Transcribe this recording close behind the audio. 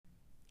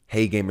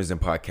Hey, gamers and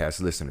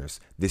podcast listeners.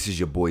 This is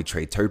your boy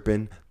Trey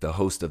Turpin, the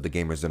host of the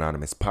Gamers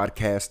Anonymous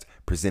podcast,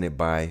 presented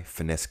by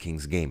Finesse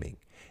Kings Gaming.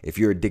 If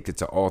you're addicted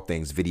to all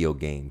things video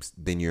games,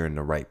 then you're in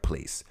the right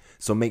place.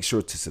 So make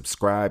sure to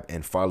subscribe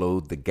and follow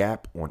The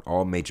Gap on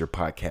all major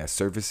podcast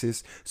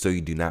services so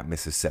you do not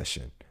miss a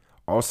session.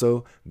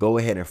 Also, go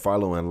ahead and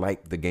follow and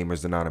like the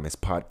Gamers Anonymous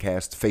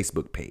podcast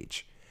Facebook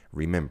page.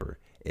 Remember,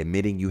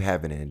 admitting you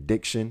have an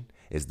addiction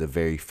is the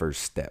very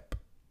first step.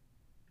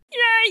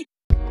 Yay!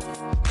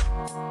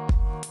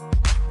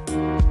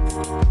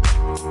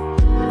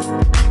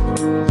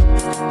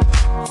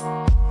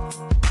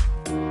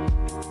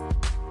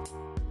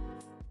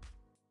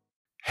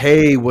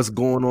 Hey, what's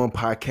going on,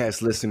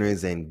 podcast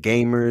listeners and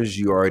gamers?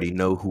 You already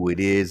know who it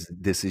is.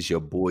 This is your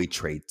boy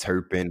Trey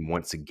Turpin.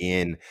 Once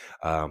again,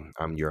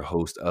 I'm your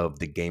host of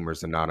the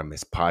Gamers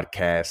Anonymous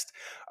podcast.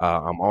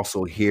 I'm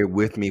also here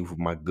with me with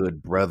my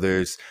good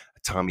brothers,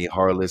 Tommy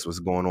Harless. What's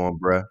going on,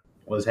 bruh?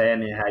 What's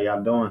happening? How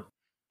y'all doing?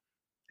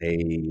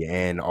 Hey,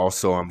 and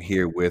also I'm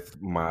here with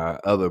my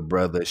other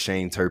brother,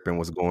 Shane Turpin.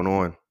 What's going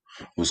on?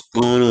 What's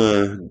going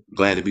on?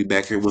 Glad to be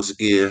back here once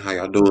again. How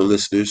y'all doing,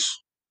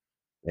 listeners?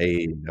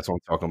 Hey, that's what I'm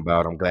talking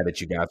about. I'm glad that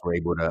you guys were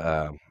able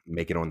to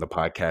make it on the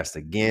podcast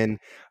again.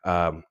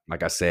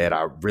 Like I said,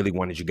 I really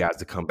wanted you guys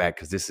to come back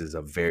because this is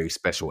a very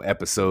special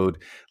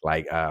episode.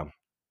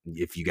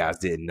 If you guys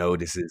didn't know,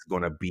 this is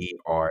going to be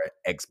our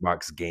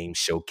Xbox Game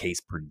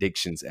Showcase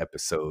predictions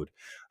episode.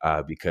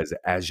 Because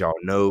as y'all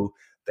know,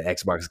 the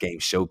Xbox Game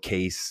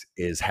Showcase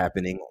is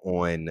happening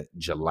on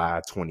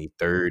July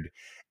 23rd.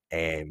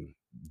 And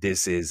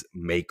this is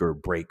make or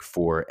break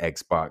for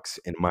Xbox,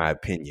 in my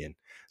opinion.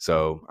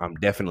 So I'm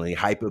definitely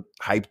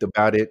hyped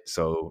about it.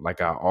 So like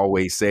I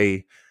always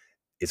say,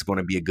 it's going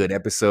to be a good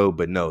episode,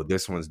 but no,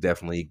 this one's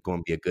definitely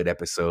going to be a good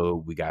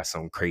episode. We got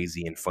some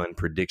crazy and fun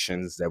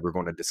predictions that we're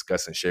going to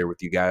discuss and share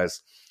with you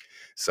guys.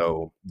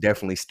 So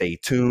definitely stay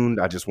tuned.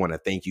 I just want to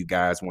thank you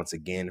guys once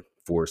again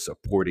for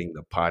supporting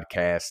the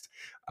podcast.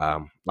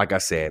 Like I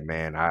said,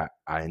 man,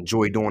 I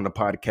enjoy doing the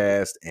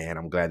podcast, and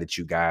I'm glad that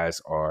you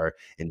guys are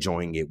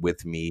enjoying it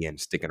with me and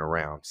sticking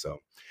around. So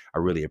I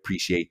really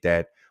appreciate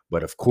that.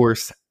 But of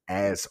course,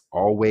 as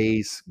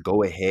always,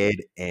 go ahead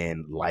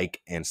and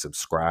like and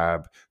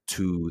subscribe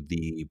to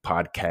the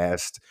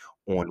podcast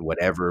on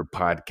whatever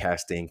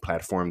podcasting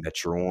platform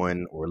that you're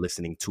on or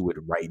listening to it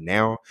right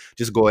now.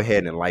 Just go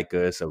ahead and like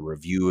us or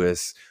review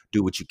us.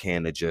 Do what you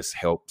can to just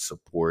help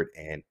support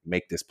and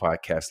make this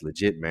podcast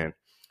legit, man.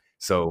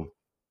 So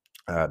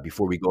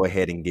before we go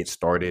ahead and get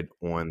started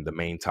on the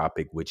main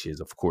topic, which is,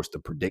 of course, the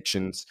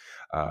predictions,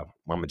 I'm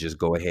going to just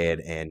go ahead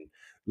and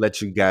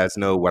let you guys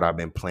know what I've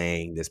been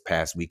playing this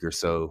past week or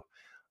so.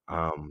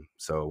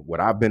 So what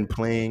I've been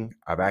playing,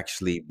 I've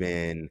actually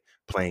been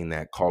playing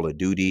that Call of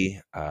Duty.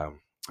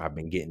 I've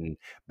been getting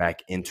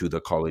back into the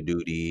Call of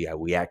Duty.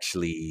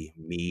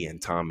 Me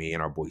and Tommy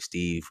and our boy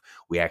Steve,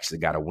 we actually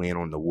got a win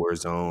on the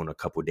Warzone a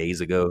couple days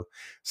ago.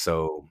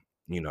 So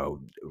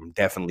I'm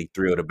definitely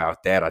thrilled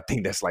about that. I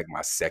think that's like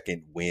my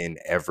second win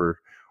ever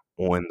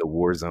on the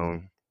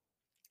Warzone.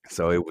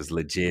 So it was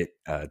legit.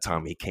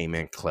 Tommy came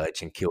in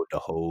clutch and killed the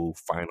whole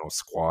final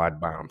squad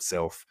by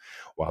himself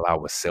while I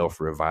was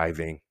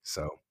self-reviving.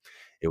 So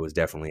it was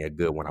definitely a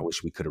good one. I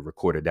wish we could have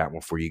recorded that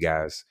one for you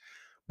guys.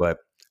 But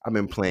I've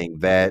been playing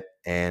that,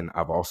 and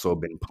I've also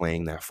been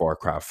playing that Far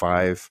Cry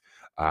 5.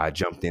 I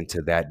jumped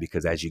into that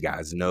because, as you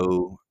guys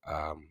know,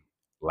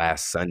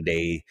 last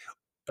Sunday,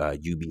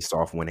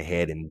 Ubisoft went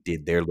ahead and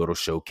did their little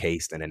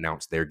showcase and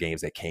announced their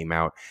games that came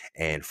out,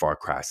 and Far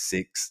Cry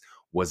 6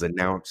 was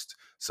announced.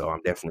 So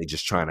I'm definitely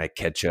just trying to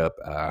catch up,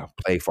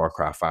 play Far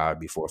Cry 5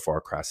 before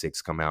Far Cry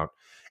 6 come out.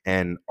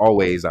 And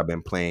always I've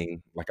been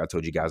playing, like I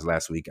told you guys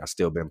last week, I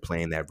still been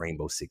playing that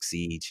Rainbow Six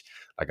Siege.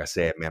 Like I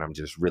said, man, I'm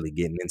just really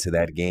getting into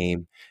that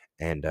game,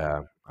 and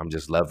I'm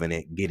just loving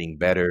it, getting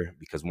better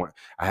because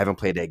I haven't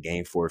played that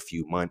game for a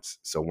few months.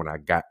 So when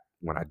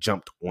I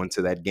jumped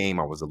onto that game,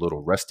 I was a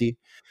little rusty.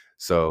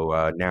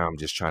 So now I'm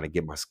just trying to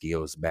get my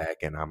skills back,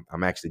 and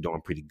I'm actually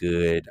doing pretty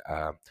good.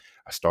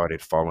 I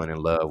started falling in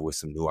love with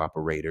some new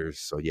operators.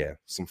 So yeah,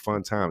 some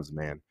fun times,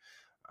 man.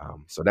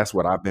 So that's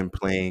what I've been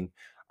playing.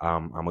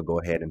 I'm gonna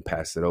go ahead and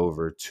pass it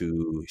over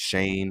to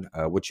Shane.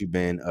 What you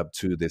been up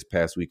to this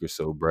past week or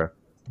so, bruh?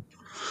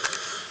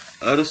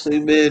 Honestly,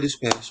 man, this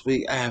past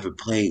week I haven't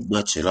played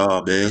much at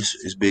all, man.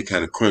 It's been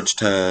kind of crunch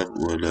time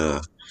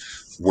on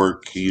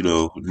work,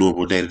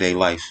 normal day to day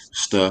life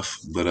stuff.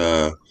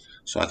 But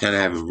so I kind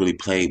of haven't really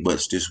played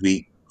much this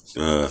week.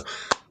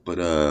 But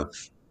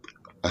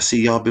I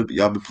see y'all been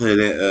playing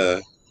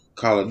that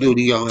Call of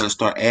Duty. Y'all gotta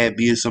start adding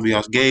me in some of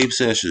y'all's game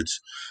sessions,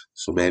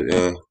 so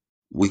maybe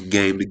we can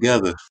game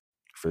together.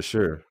 For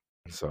sure.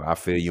 So I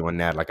feel you on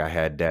that. Like I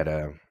had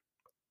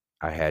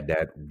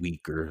that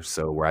week or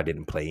so where I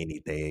didn't play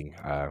anything.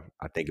 I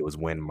think it was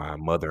when my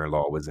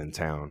mother-in-law was in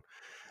town.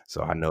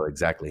 So I know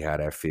exactly how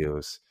that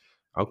feels.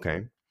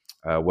 Okay.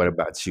 What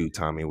about you,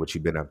 Tommy? What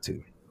you been up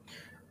to?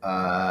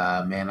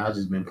 Man, I've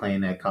just been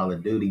playing that Call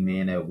of Duty,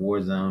 man, that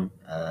Warzone.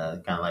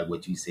 Kind of like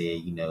what you said,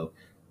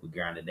 we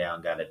grinded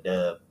down, got a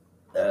dub.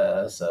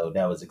 So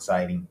that was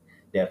exciting.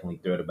 Definitely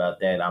thrilled about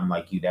that. I'm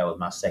like you, that was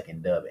my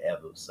second dub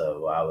ever.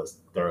 So I was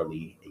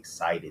thoroughly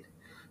excited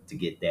to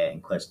get that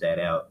and clutch that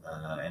out.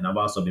 And I've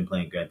also been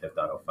playing Grand Theft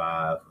Auto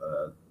 5.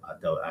 I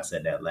thought I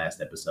said that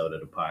last episode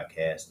of the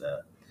podcast.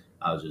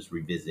 I was just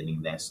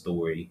revisiting that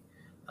story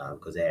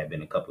because it had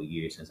been a couple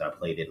years since I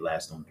played it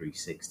last on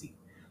 360.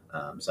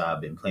 So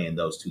I've been playing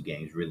those two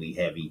games really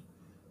heavy,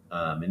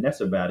 and that's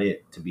about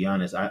it. To be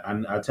honest,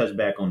 I touched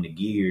back on the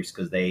Gears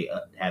because they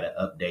had an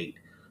update,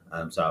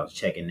 so I was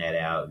checking that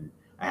out, and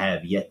I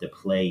have yet to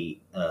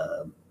play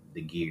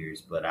the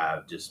Gears, but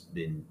I've just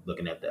been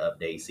looking at the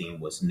update, seeing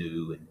what's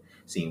new, and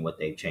seeing what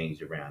they've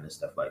changed around and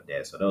stuff like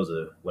that. So those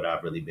are what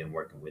I've really been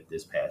working with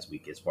this past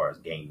week as far as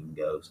gaming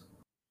goes.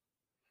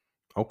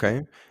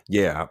 Okay.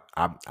 Yeah,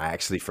 I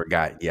actually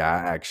forgot. Yeah, I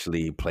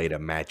actually played a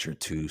match or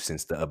two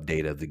since the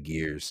update of the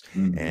Gears,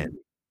 and Hmm.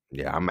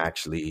 yeah, I'm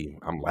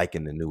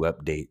liking the new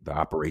update, the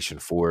Operation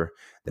 4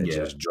 that Yeah.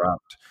 just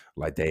dropped.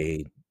 Like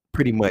they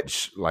pretty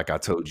much, like I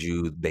told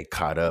you, they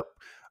caught up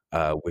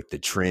with the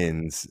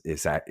trends.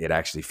 It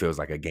actually feels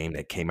like a game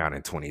that came out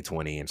in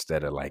 2020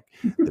 instead of like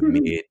the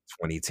mid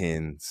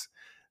 2010s.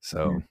 Yeah.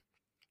 So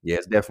yeah,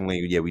 it's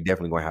definitely we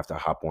definitely gonna have to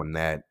hop on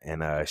that.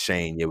 And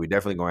Shane, yeah, we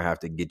definitely gonna have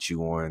to get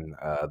you on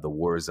the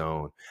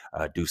Warzone,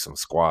 do some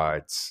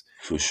squads.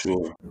 for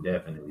sure.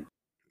 Definitely.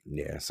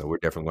 Yeah, so we're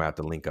definitely gonna have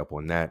to link up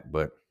on that.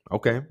 But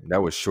okay,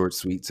 that was short,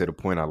 sweet, to the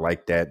point. I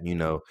like that. We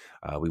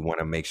want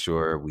to make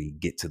sure we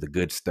get to the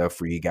good stuff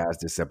for you guys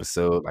this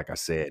episode. Like I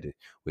said,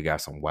 we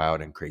got some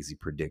wild and crazy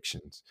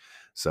predictions.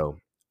 So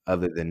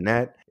other than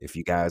that, if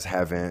you guys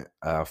haven't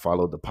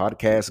followed the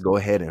podcast, go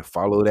ahead and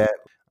follow that.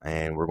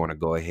 And we're gonna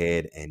go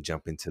ahead and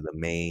jump into the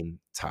main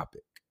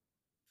topic.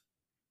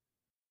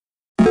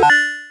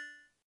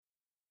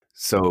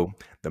 So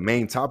the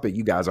main topic,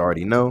 you guys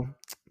already know,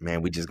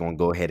 man. We just gonna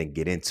go ahead and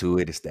get into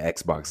it. It's the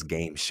Xbox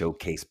Game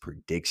Showcase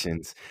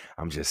predictions.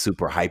 I'm just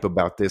super hype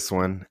about this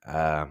one.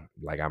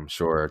 Like I'm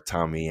sure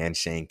Tommy and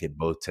Shane could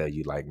both tell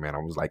you, like, man, I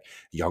was like,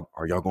 y'all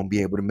gonna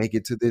be able to make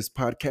it to this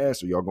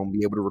podcast, or y'all gonna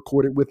be able to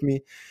record it with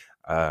me?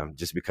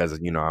 Just because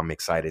I'm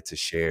excited to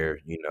share,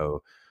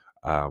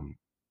 um,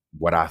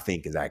 what I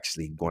think is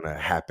actually going to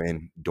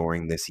happen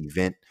during this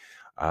event.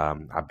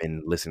 I've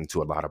been listening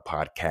to a lot of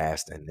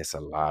podcasts, and it's a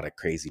lot of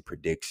crazy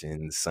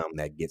predictions, some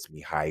that gets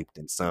me hyped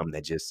and some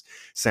that just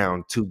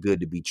sound too good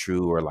to be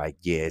true, or like,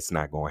 yeah, it's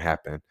not going to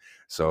happen.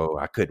 So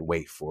I couldn't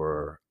wait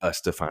for us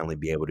to finally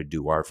be able to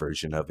do our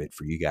version of it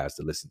for you guys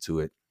to listen to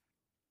it.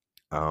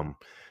 Um,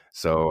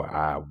 so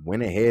I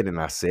went ahead and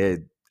I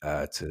said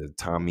to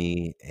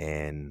Tommy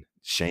and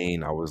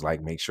Shane, I was like,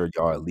 make sure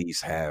y'all at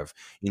least have,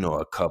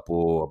 a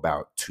couple,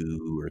 about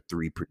two or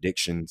three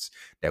predictions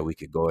that we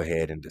could go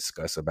ahead and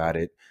discuss about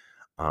it.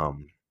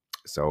 Um,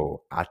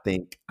 so I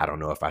don't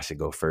know if I should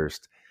go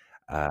first.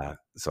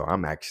 So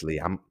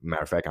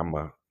matter of fact, I'm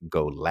gonna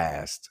go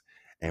last,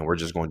 and we're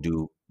just gonna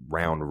do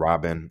round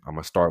robin. I'm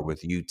gonna start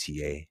with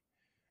UTA,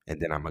 and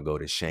then I'm gonna go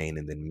to Shane,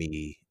 and then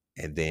me,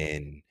 and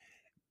then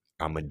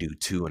I'm gonna do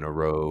two in a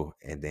row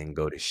and then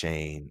go to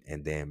Shane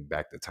and then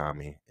back to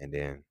Tommy, and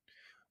then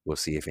we'll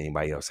see if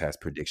anybody else has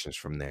predictions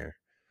from there.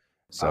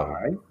 All So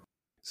right.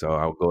 so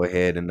I'll go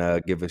ahead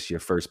and give us your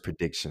first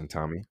prediction,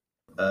 Tommy.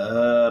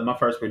 My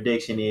first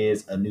prediction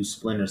is a new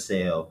Splinter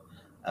Cell.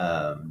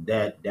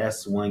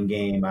 That's one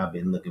game I've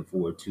been looking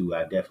forward to.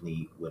 I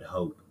definitely would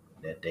hope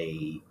that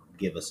they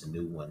give us a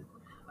new one.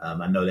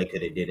 I know they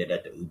could have did it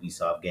at the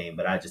Ubisoft game,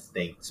 but I just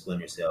think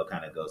Splinter Cell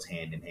kind of goes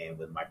hand in hand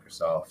with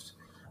Microsoft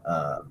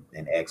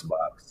and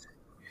Xbox.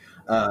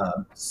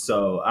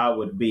 So I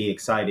would be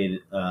excited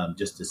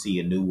just to see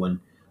a new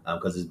one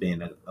because it's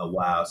been a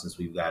while since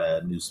we've got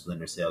a new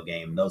Splinter Cell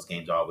game. Those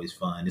games are always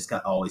fun. It's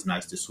always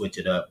nice to switch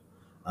it up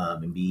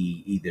and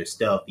be either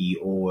stealthy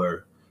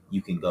or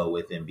you can go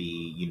with and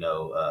be,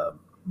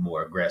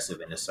 more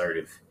aggressive and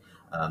assertive.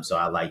 So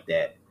I like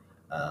that.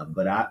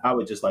 But I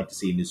would just like to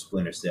see a new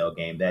Splinter Cell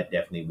game. That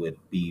definitely would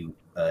be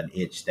an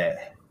itch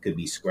that could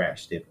be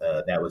scratched if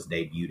that was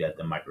debuted at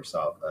the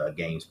Microsoft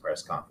Games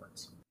press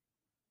conference.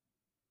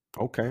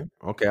 Okay.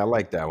 Okay. I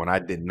like that one. I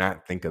did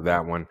not think of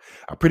that one.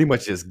 I pretty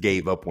much just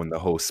gave up on the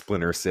whole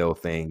Splinter Cell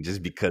thing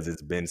just because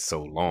it's been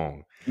so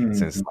long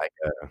since Hmm. like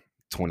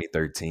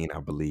 2013, I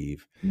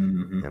believe.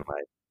 Hmm. And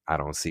like, I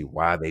don't see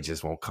why they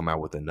just won't come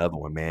out with another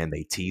one, man.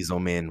 They tease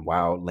them in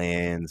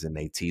Wildlands and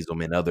they tease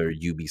them in other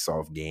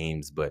Ubisoft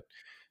games, but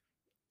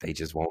they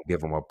just won't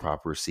give them a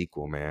proper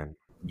sequel, man.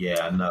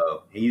 Yeah, I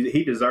know.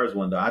 He deserves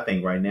one though. I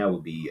think right now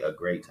would be a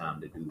great time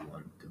to do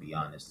one. To be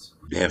honest.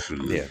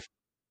 Definitely. Yeah.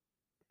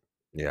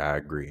 Yeah, I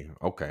agree.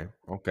 Okay.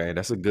 Okay.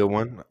 That's a good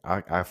one.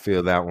 I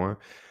feel that one.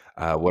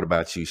 What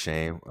about you,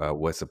 Shane?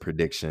 What's a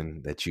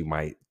prediction that you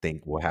might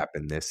think will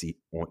happen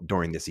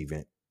during this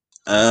event?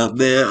 Man,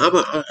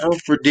 I'm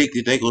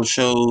predicting they gonna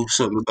show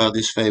something about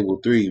this Fable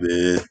 3,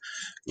 man.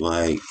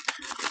 Like,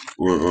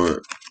 or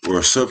or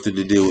or something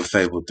to deal with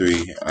Fable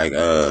 3. Like,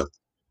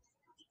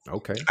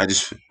 Okay. I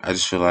just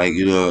feel like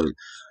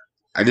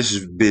this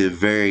has been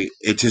very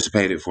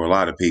anticipated for a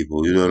lot of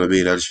people. You know what I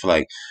mean? I just feel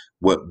like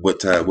what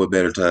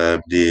better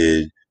time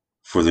did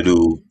for the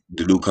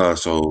new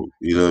console.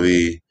 You know what I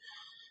mean?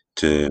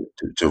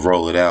 To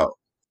roll it out.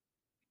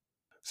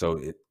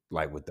 So,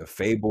 like with the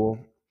Fable,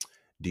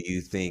 do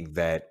you think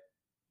that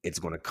it's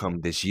going to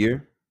come this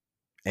year?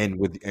 And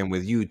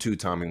with you too,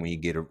 Tommy, when you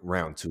get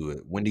around to it,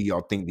 when do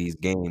y'all think these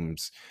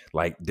games,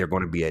 like, they're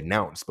going to be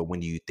announced? But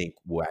when do you think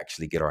we'll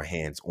actually get our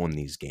hands on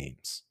these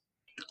games?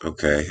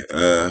 Okay.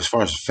 As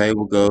far as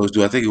Fable goes,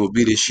 do I think it will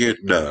be this year?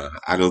 Nah,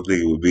 I don't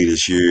think it will be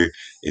this year.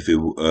 If it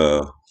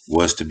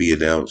was to be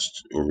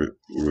announced or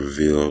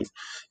revealed,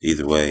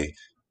 either way,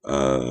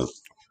 uh,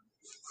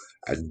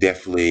 I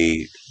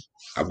definitely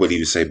I wouldn't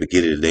even say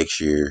beginning of next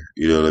year.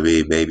 You know what I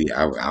mean? Maybe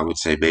I would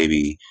say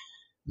maybe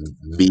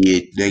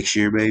mid next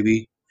year.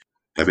 Maybe.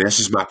 I mean, that's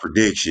just my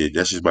prediction.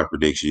 That's just my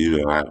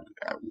prediction.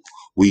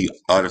 We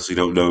honestly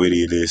don't know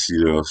any of this.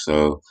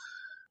 So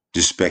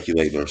just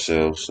speculating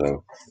ourselves.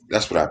 So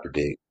that's what I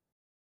predict.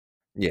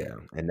 Yeah,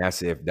 and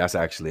that's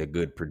actually a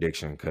good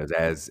prediction because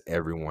as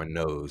everyone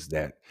knows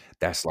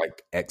that's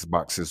like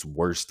Xbox's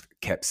worst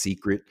kept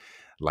secret.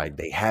 Like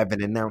they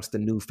haven't announced a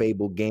new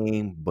Fable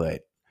game,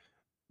 but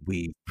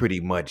we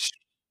pretty much,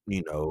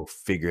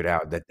 figured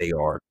out that they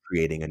are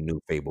creating a new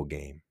Fable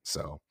game.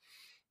 So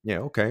yeah,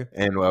 okay.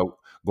 And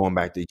going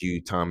back to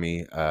you,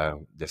 Tommy,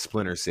 the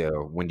Splinter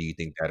Cell, when do you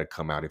think that'll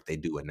come out if they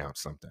do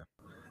announce something?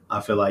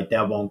 I feel like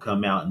that won't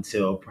come out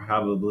until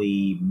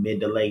probably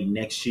mid to late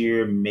next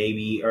year,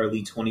 maybe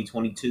early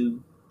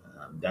 2022.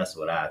 That's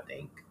what I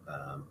think.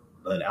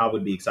 But I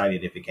would be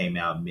excited if it came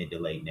out mid to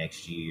late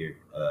next year,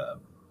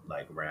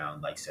 like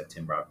around like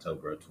September,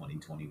 October of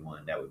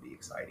 2021. That would be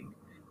exciting.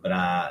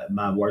 But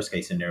my worst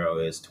case scenario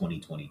is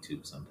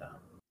 2022 sometime.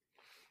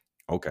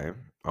 Okay.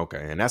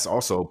 Okay. And that's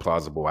also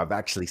plausible. I've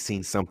actually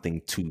seen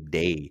something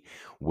today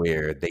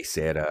where they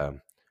said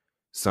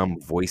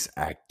some voice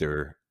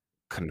actor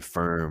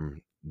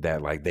confirmed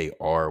that like they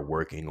are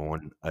working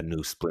on a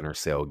new Splinter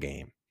Cell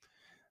game.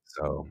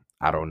 So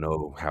I don't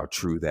know how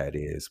true that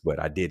is, but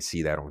I did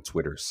see that on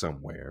Twitter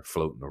somewhere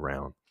floating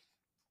around.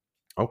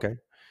 Okay.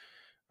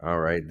 All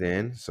right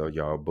then. So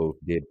y'all both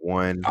did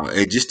one.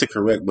 And just to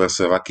correct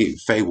myself, I keep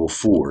Fable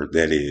 4.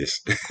 That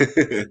is.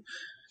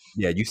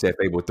 Yeah, you said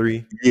Fable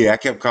 3. Yeah, I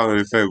kept calling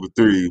it Fable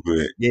 3,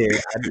 but Yeah,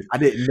 I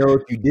didn't know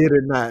if you did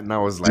or not, and I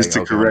was like, just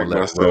to okay, I'm gonna correct let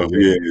him roll myself.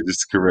 with Yeah, it.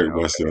 just to correct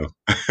Okay, myself.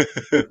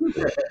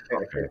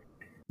 okay.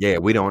 Yeah,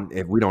 we don't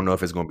know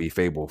if it's gonna be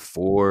Fable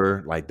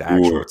 4, like the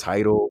actual Or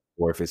title,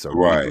 or if it's a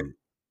right. reboot.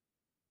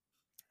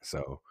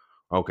 So,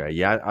 okay,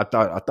 yeah, I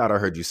thought I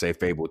heard you say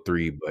Fable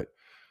 3, but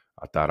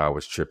I thought I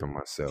was tripping Yeah,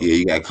 myself.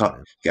 you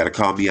Okay. gotta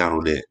call me out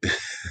on that.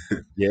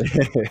 Yeah.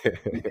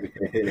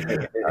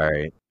 All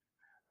right.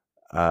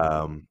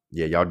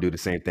 Yeah, y'all do the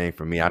same thing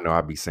for me. I know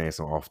I'll be saying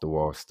some off the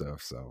wall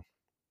stuff. So,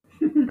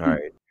 all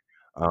right.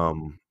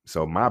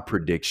 So my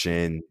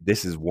prediction,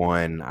 this is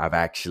one I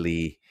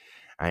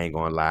ain't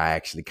gonna lie, I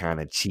actually kind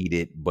of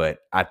cheated, but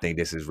I think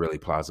this is really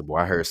plausible.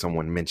 I heard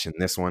someone mention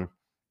this one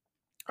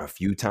a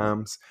few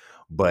times,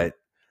 but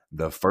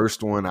the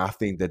first one I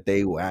think that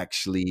they will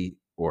actually,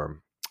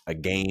 or a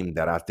game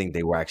that I think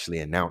they will actually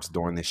announce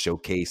during this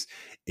showcase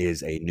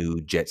is a new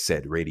Jet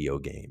Set Radio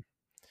game.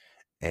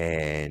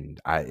 And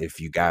if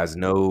you guys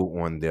know,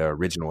 on the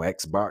original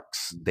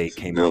Xbox, they It's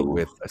a came good out one.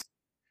 with a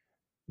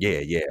yeah,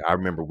 yeah. I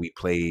remember we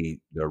played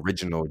the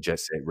original Jet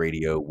Set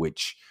Radio,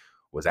 which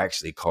was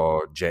actually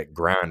called Jet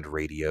Grind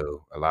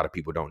Radio. A lot of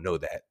people don't know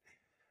that,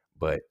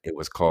 but it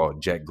was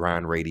called Jet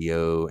Grind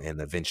Radio, and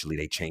eventually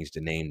they changed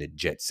the name to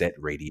Jet Set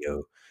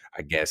Radio,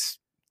 I guess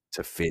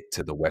to fit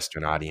to the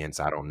Western audience.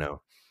 I don't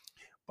know.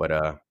 But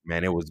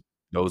man, that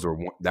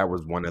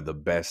was one of the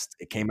best.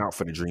 It came out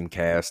for the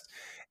Dreamcast,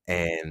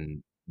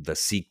 and the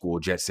sequel,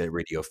 Jet Set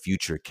Radio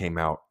Future, came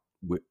out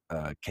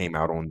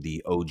on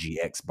the OG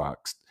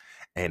Xbox,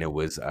 and it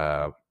was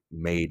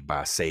made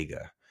by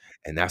Sega,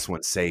 and that's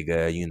when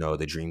Sega,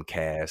 the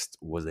Dreamcast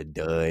was a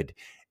dud,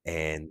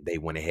 and they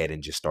went ahead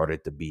and just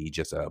started to be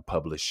just a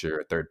publisher,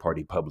 a third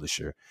party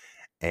publisher,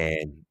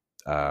 and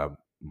uh,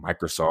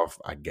 Microsoft,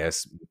 I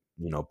guess,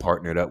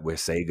 partnered up with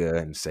Sega,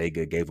 and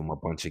Sega gave them a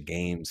bunch of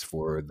games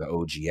for the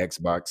OG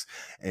Xbox,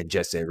 and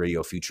Jet Set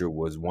Radio Future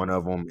was one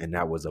of them, and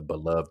that was a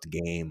beloved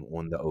game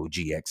on the OG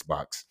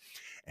Xbox.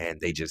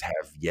 And they just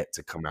have yet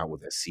to come out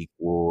with a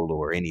sequel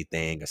or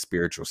anything, a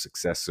spiritual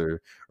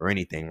successor or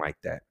anything like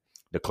that.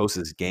 The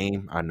closest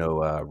game I know,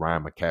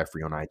 Ryan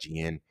McCaffrey on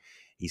IGN,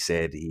 he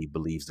said he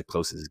believes the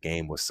closest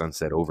game was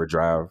Sunset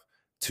Overdrive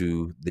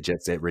to the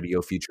Jet Set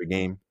Radio Future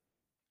game.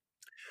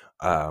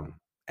 Um,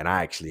 and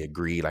I actually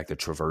agree, like the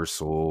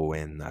traversal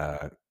and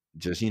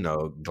just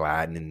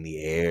gliding in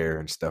the air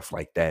and stuff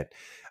like that,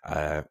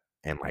 uh,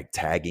 and like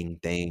tagging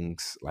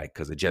things, like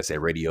because the Jet Set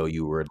Radio,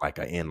 you were like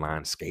an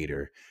inline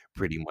skater,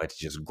 pretty much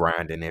just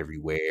grinding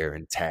everywhere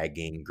and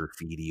tagging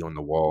graffiti on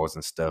the walls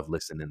and stuff,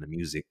 listening to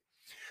music,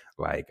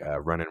 like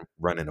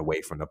running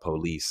away from the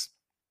police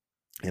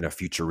in a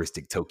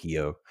futuristic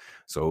Tokyo.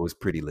 So it was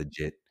pretty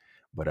legit.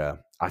 But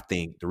I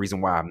think the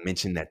reason why I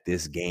mentioned that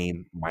this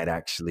game might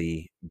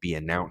actually be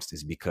announced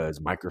is because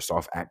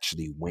Microsoft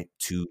actually went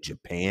to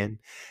Japan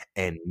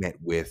and met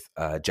with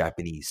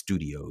Japanese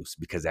studios.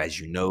 Because as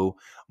you know,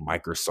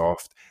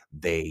 Microsoft,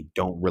 they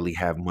don't really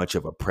have much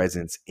of a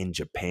presence in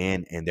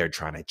Japan, and they're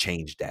trying to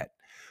change that.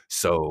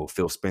 So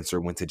Phil Spencer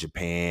went to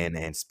Japan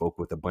and spoke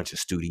with a bunch of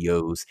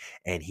studios,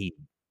 and he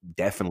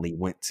definitely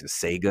went to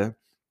Sega,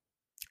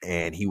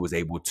 and he was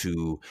able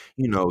to,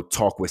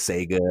 talk with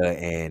Sega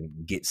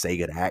and get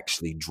Sega to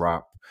actually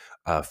drop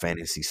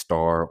Fantasy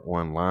Star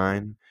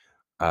Online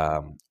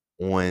um,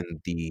 on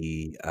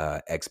the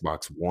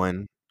Xbox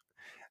One.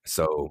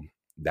 So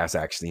that's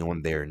actually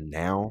on there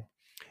now.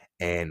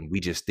 And we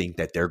just think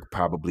that they're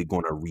probably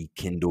going to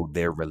rekindle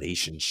their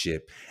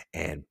relationship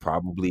and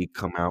probably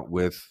come out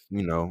with,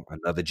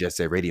 another Jet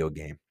Set Radio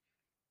game.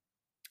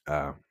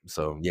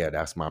 So yeah,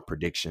 that's my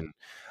prediction.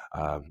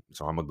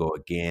 So I'm gonna go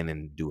again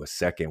and do a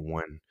second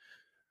one,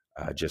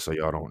 just so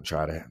y'all don't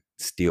try to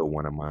steal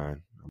one of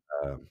mine.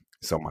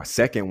 So my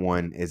second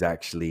one is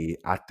actually,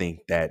 I think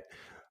that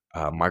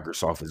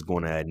Microsoft is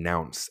going to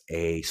announce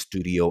a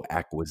studio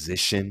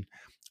acquisition,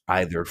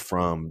 either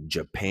from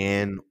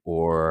Japan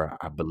or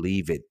I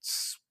believe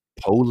it's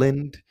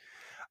Poland,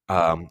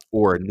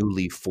 or a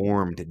newly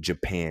formed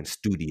Japan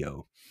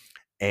studio.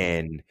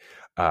 And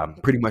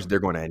pretty much they're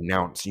going to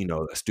announce,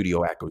 a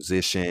studio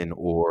acquisition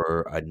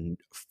or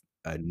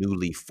a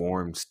newly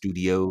formed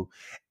studio,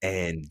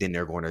 and then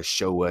they're going to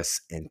show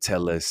us and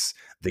tell us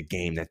the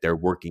game that they're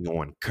working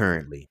on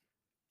currently.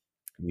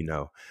 you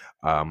know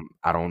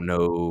I don't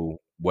know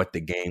what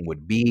the game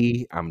would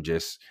be. I'm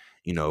just,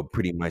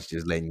 pretty much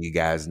just letting you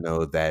guys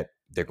know that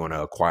they're going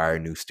to acquire a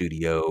new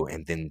studio,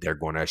 and then they're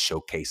going to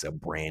showcase a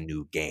brand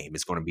new game.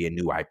 It's going to be a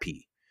new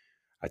IP.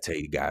 I tell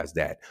you guys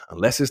that,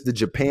 unless it's the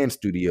Japan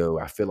studio,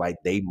 I feel like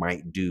they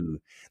might do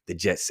the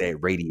Jet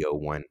Set Radio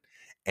one.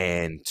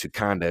 And to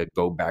kind of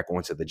go back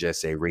onto the Jet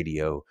Set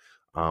Radio,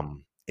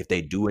 if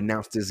they do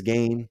announce this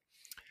game,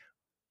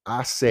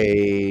 I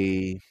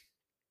say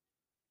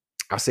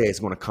I say it's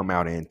going to come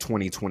out in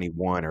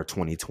 2021 or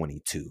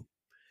 2022.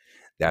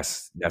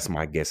 That's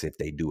my guess if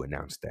they do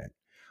announce that.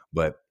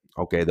 But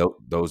okay,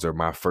 those are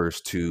my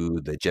first two: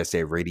 the Jet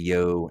Set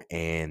Radio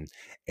and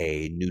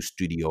a new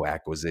studio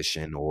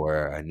acquisition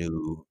or a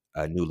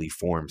newly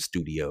formed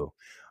studio.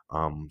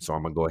 So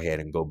I'm gonna go ahead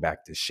and go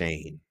back to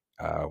Shane.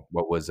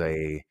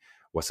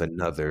 What's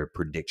another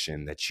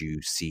prediction that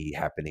you see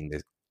happening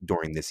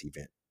during this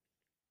event?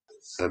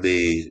 I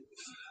mean,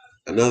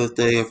 another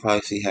thing I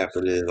probably see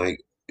happening like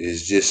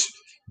is just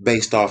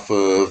based off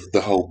of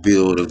the whole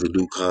build of the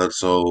new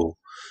console.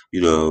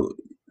 You know,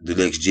 the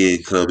next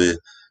gen coming.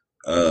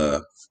 Uh,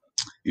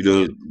 you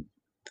know,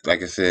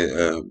 like I said,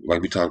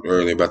 like we talked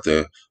earlier about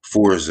the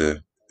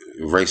Forza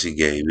racing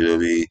game. You know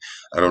what I mean?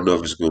 I don't know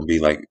if it's going to be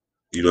like,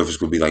 if it's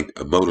going to be like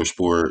a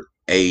Motorsport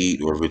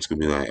 8 or if it's going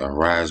to be like a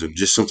Horizon,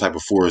 just some type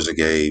of Forza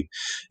game.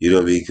 You know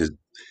what I mean? Because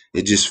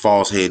it just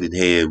falls hand in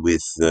hand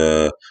with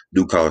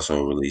new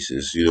console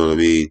releases. You know what I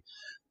mean?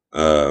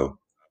 Uh,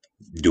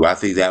 do I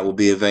think that will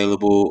be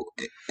available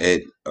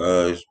at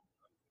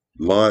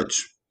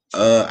launch?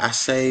 I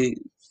say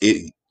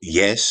it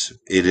yes,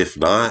 and if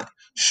not,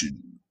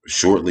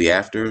 shortly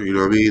after. You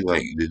know what I mean?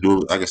 Like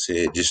like I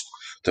said, just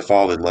to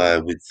fall in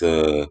line with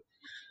the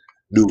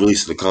new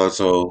release of the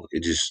console,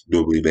 it just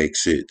normally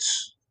makes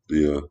sense.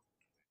 Yeah,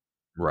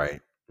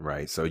 Right,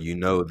 right. So you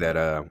know that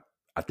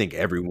I think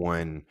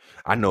everyone,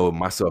 I know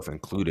myself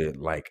included,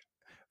 like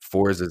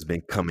Forza's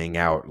been coming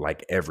out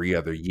like every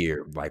other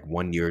year. Like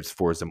one year it's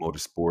Forza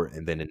Motorsport,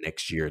 and then the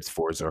next year it's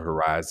Forza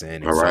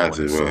Horizon, and so on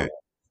Horizon, and so right? on.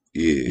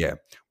 Yeah, Yeah.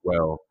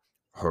 Well,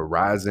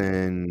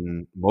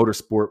 Horizon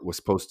Motorsport was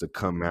supposed to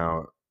come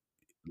out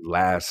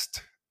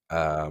last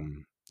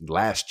um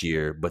last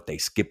year, but they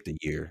skipped a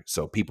year.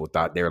 So people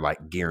thought they were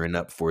like gearing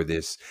up for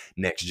this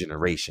next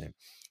generation.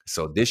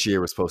 So this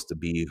year was supposed to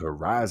be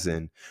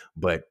Horizon,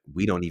 but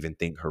we don't even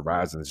think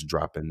Horizon's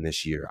dropping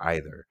this year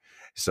either.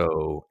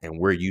 So, and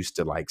we're used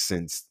to, like,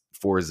 since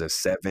Forza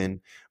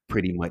 7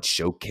 pretty much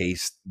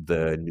showcased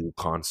the new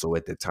console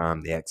at the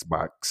time, the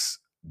Xbox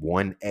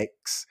One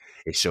X.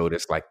 It showed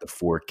us like the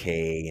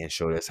 4K and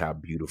showed us how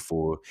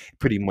beautiful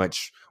pretty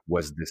much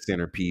was the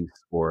centerpiece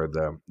or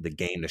the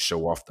game to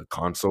show off the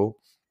console.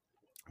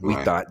 We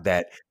right, thought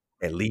that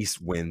at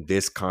least when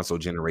this console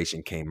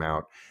generation came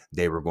out,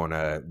 they were going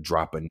to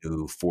drop a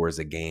new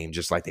Forza game,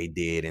 just like they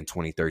did in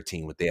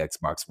 2013 with the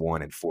Xbox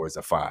One and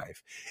Forza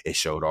 5. It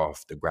showed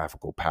off the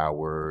graphical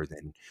power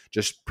and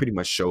just pretty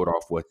much showed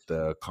off what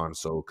the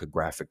console could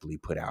graphically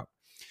put out.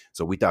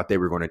 So we thought they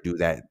were going to do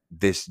that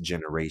this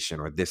generation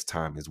or this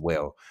time as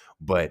well,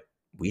 but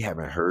we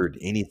haven't heard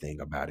anything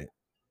about it.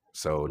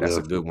 So that's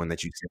a good nothing. one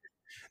that you said.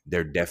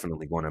 They're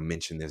definitely going to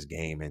mention this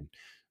game, and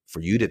for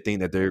you to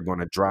think that they're going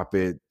to drop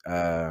it,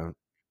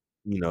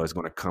 it's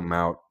going to come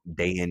out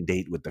day and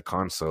date with the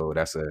console.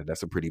 That's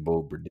a pretty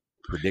bold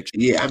prediction.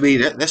 Yeah, I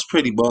mean that's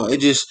pretty bold. It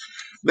just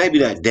maybe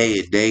not day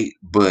and date,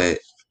 but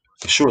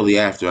shortly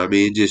after. I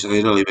mean,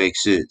 it only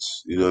makes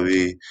sense. You know what I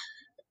mean?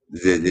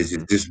 It's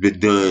Hmm. just been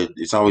done.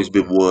 It's always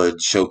been one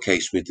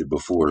showcase with it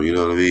before. You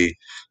know what I mean?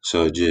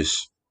 So it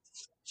just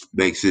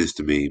makes sense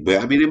to me.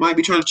 But I mean, it might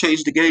be trying to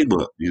change the game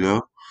up. You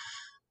know?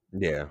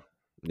 Yeah.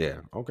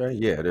 Yeah. Okay.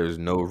 Yeah. There's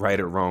no right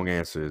or wrong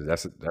answers.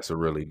 That's a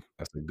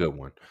good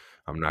one.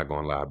 I'm not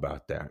gonna lie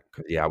about that.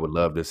 'Cause, yeah, I would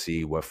love to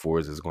see what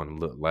Forza is going to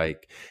look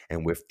like,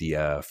 and with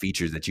the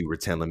features that you were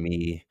telling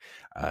me,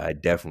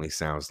 it definitely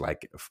sounds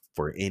like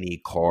for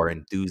any car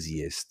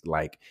enthusiast,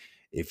 like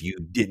if you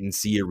didn't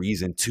see a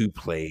reason to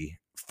play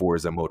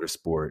Forza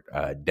Motorsport,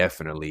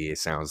 definitely it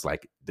sounds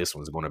like this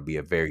one's going to be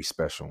a very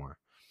special one.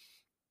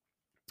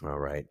 All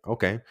right.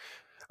 Okay.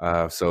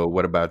 So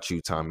what about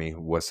you, Tommy?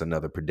 What's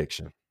another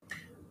prediction?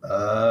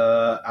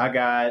 I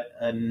got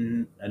a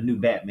new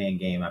Batman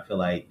game. I feel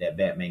like that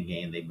Batman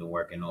game they've been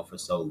working on for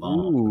so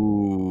long.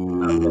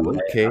 Ooh,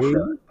 okay. I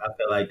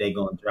feel like they're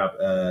gonna drop.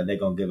 They're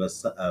gonna give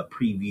us a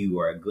preview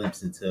or a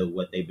glimpse into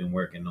what they've been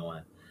working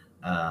on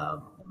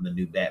the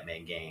new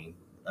Batman game.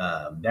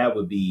 That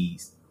would be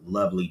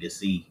lovely to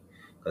see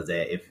because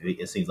if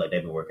it seems like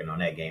they've been working on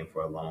that game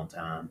for a long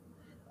time,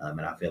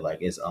 and I feel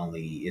like it's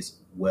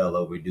well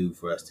overdue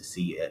for us to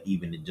see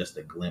even just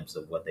a glimpse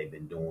of what they've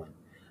been doing.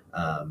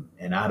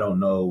 And I don't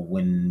know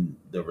when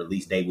the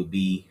release date would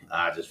be.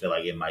 I just feel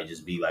like it might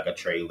just be like a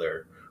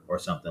trailer or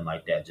something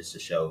like that, just to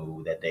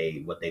show that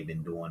they what they've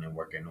been doing and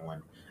working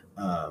on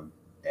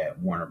at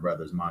Warner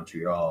Brothers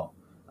Montreal.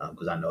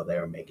 Because I know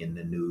they're making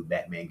the new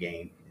Batman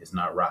game. It's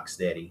not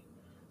Rocksteady,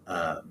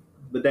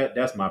 but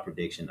that's my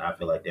prediction. I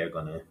feel like they're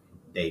gonna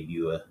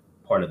debut a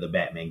part of the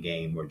Batman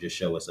game or just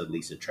show us at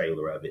least a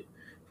trailer of it.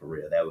 For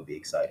real, that would be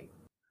exciting.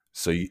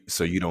 So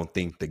you don't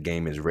think the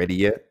game is ready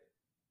yet?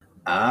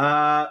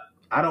 Uh,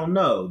 I don't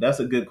know. That's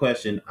a good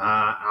question.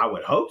 I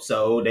would hope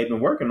so. They've been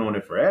working on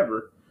it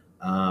forever.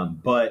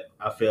 But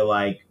I feel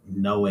like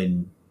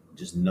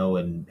just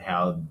knowing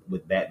how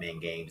with Batman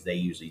games, they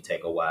usually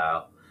take a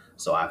while.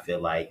 So I feel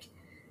like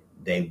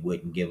they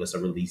wouldn't give us a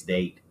release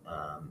date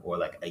or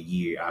like a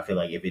year. I feel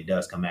like if it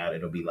does come out,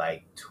 it'll be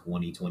like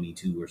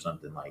 2022 or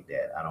something like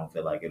that. I don't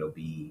feel like it'll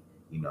be,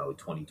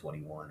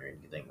 2021 or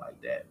anything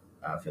like that.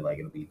 I feel like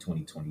it'll be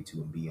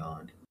 2022 and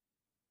beyond.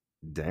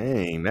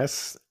 Dang,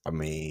 I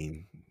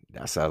mean,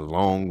 that's a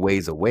long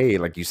ways away.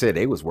 Like you said,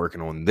 they was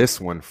working on this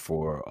one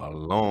for a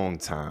long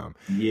time.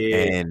 Yeah,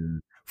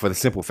 And for the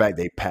simple fact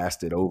they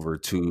passed it over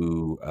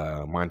to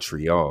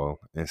Montreal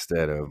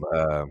instead of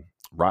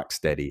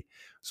Rocksteady.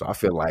 So I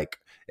feel like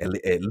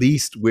at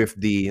least with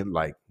the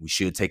like we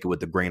should take it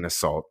with a grain of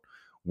salt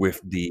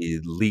with the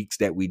leaks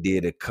that we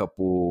did a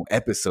couple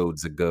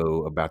episodes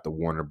ago about the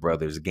Warner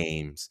Brothers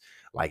games.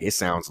 Like it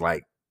sounds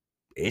like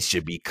it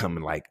should be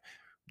coming like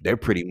they're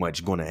pretty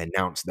much going to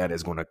announce that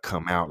it's going to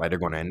come out like they're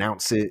going to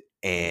announce it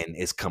and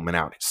it's coming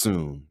out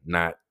soon,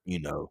 not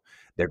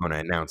they're going to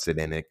announce it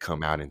and it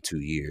come out in 2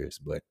 years.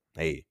 But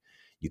hey,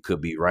 you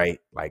could be right,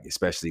 like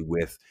especially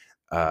with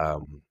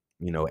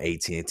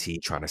AT&T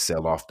trying to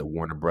sell off the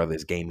Warner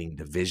Brothers gaming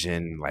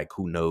division. Like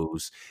who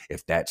knows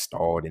if that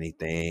stalled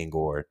anything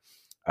or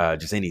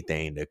just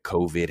anything. The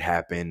COVID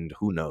happened,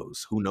 who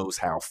knows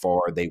how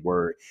far they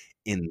were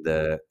in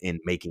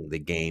making the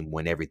game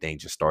when everything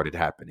just started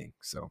happening.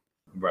 So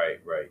right,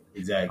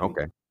 exactly.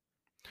 okay,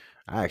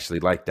 I actually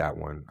like that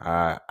one.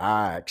 I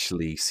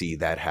actually see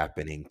that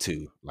happening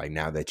too, like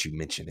now that you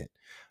mention it,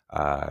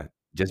 uh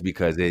just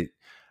because it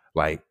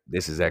like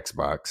this is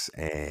Xbox,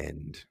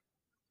 and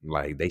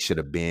like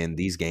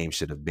these games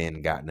should have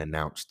been gotten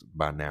announced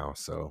by now.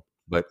 So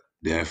but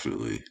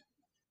Definitely.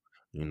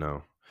 you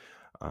know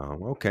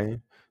okay.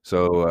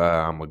 So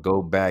I'm gonna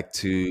go back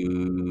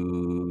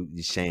to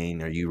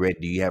Shane. Are you ready?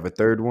 Do you have a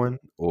third one,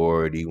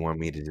 or do you want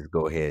me to just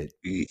go ahead?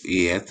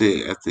 Yeah, I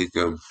think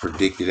I'm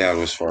predicted out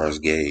as far as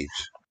games.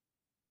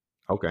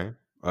 Okay.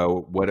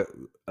 What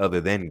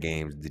other than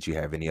games? Did you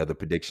have any other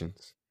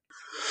predictions?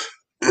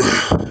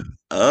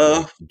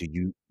 uh, Like, do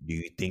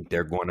you think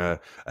they're gonna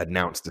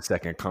announce the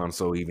second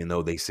console, even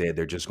though they said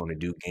they're just gonna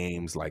do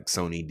games like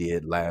Sony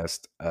did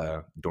last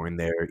during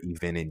their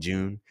event in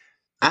June?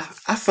 I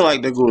feel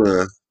like they're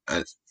gonna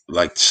uh,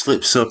 like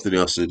slip something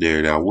else in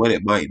there. Now, what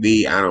it might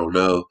be, I don't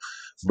know.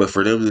 But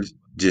for them to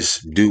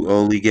just do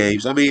only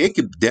games, I mean, it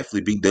could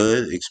definitely be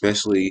done,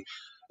 especially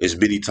as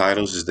many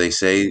titles as they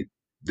say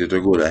that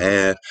they're going to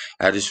have.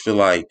 I just feel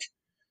like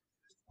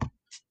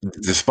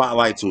the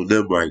spotlight's on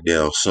them right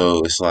now,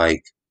 so it's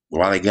like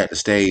while they got the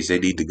stage, they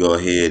need to go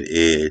ahead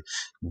and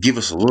give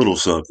us a little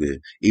something,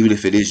 even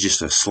if it is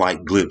just a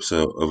slight glimpse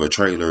of a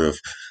trailer of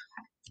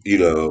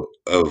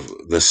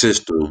the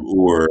system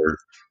or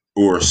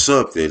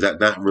something,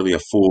 not really a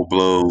full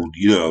blown,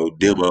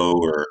 demo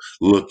or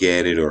look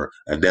at it or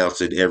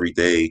announcing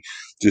everything.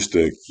 Just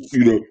a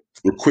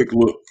quick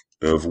look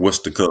of what's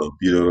to come.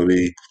 You know what I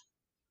mean?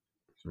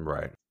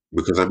 Right.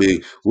 Because I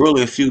mean, we're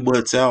only a few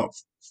months out.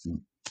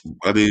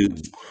 I mean,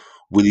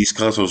 when these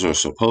consoles are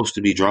supposed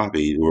to be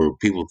dropping, or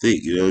people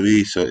think, you know what I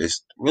mean? So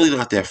it's really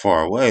not that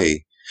far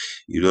away.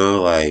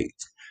 Like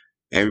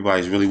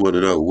everybody's really want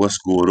to know what's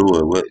going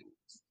on.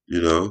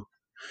 You know,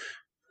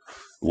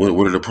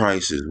 what are the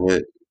prices?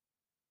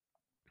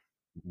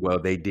 Well,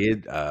 they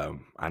did.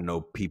 I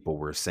know people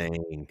were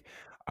saying,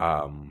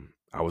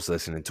 I was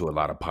listening to a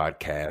lot of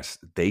podcasts.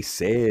 They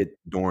said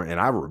during, and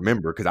I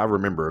remember because I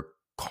remember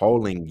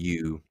calling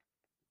you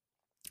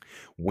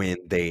when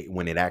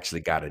it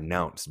actually got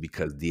announced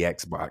because the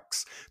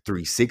Xbox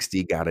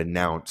 360 got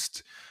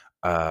announced.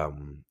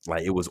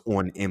 Like it was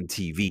on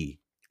MTV.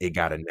 It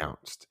got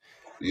announced.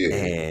 Yeah,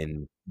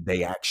 And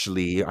they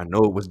actually, I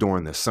know it was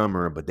during the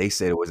summer, but they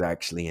said it was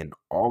actually in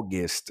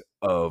August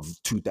of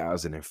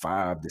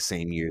 2005, the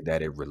same year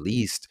that it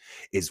released,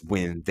 is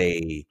when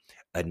they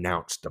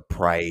announced the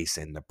price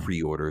and the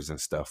pre-orders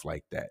and stuff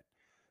like that.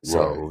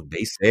 right. So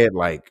they said,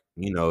 like,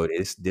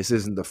 this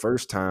isn't the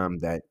first time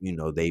that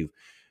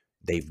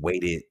they've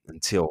waited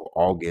until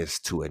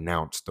August to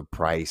announce the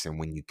price and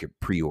when you could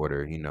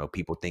pre-order.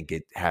 People think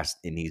it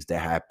needs to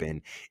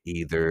happen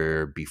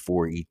either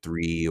before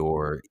E3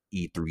 or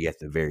E3 at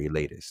the very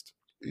latest.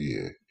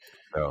 Yeah,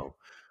 So,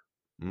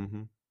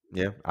 mhm.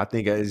 Yeah, I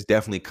think it's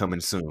definitely coming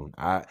soon.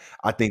 I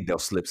think they'll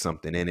slip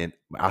something in it.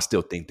 I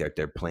still think that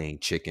they're playing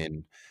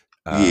chicken,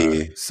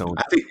 yeah. Sony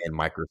I think and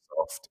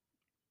Microsoft.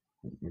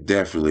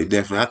 definitely,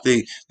 definitely. I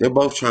think they're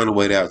both trying to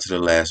wait out to the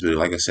last minute.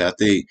 Like I said, I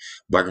think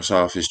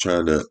Microsoft is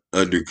trying to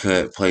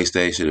undercut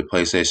PlayStation, and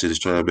PlayStation is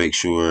trying to make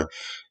sure,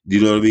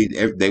 you know what I mean.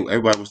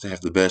 Everybody wants to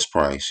have the best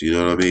price. You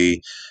know what I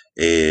mean.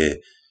 And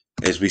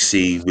as we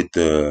see with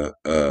the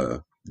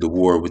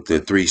war with the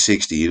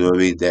 360, you know what I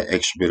mean. That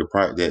extra bit of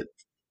price,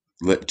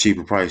 that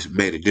cheaper price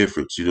made a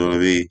difference. You know what I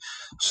mean.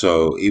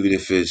 So even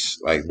if it's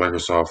like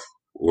Microsoft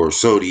or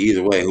Sony,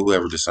 either way,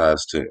 whoever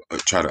decides to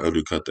try to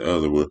undercut the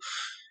other one.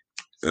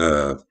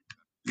 Uh,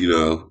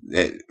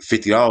 that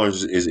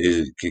 $50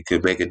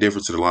 could make a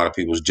difference in a lot of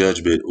people's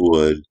judgment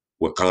on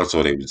what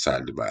console they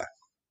decide to buy.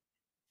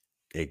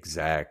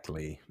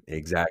 Exactly,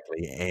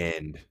 exactly.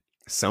 And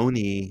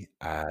Sony,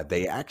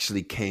 they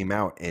actually came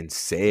out and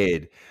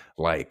said,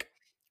 like,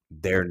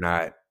 they're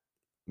not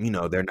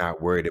they're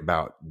not worried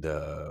about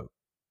the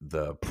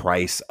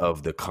price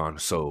of the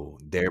console.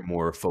 They're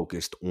more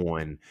focused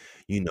on,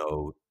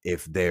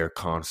 if their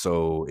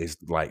console is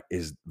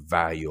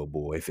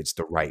valuable, if it's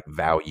the right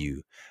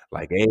value.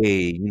 Like,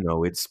 hey,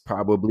 it's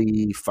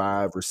probably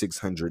 $500 or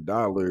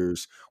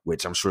 $600,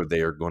 which I'm sure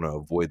they are going to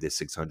avoid the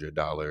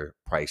 $600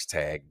 price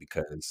tag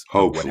because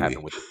of what Hopefully.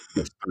 happened with the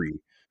PS3.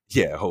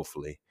 Yeah,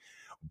 hopefully.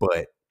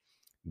 But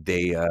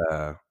they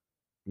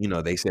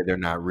they said they're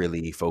not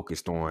really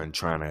focused on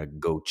trying to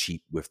go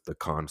cheap with the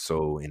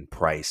console in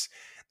price.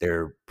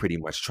 They're pretty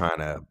much trying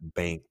to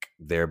bank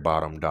their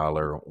bottom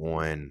dollar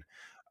on,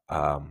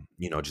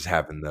 just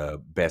having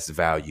the best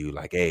value.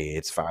 Like, hey,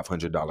 it's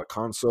 $500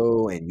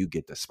 console, and you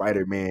get the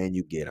Spider-Man,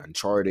 you get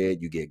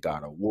Uncharted, you get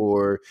God of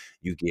War,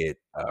 you get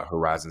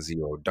Horizon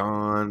Zero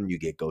Dawn, you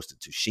get Ghost of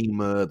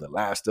Tsushima, The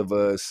Last of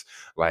Us.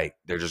 Like,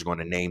 they're just going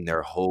to name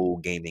their whole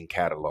gaming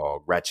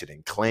catalog, Ratchet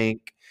and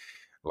Clank.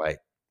 Like,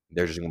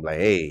 they're just gonna be like,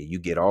 hey, you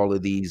get all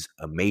of these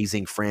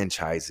amazing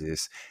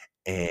franchises,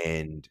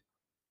 and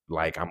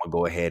like, I'm gonna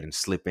go ahead and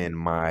slip in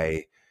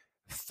my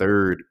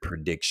third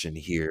prediction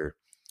here.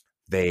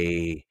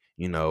 They,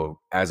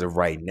 as of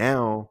right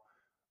now,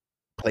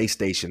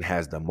 PlayStation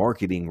has the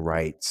marketing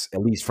rights,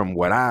 at least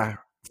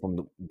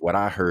what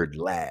I heard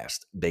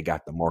last, they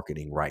got the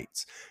marketing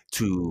rights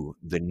to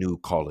the new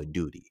Call of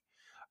Duty.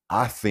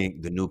 I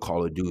think the new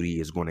Call of Duty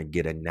is going to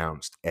get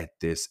announced at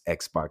this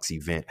Xbox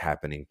event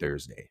happening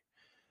Thursday.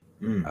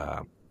 Mm.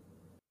 Um,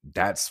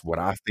 That's what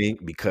I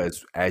think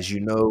because, as you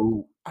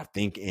know, I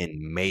think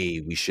in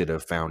May we should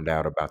have found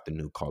out about the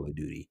new Call of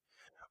Duty,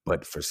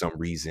 but for some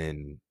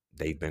reason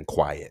they've been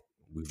quiet.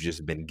 We've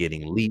just been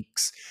getting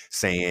leaks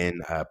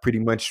saying, pretty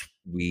much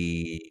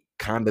we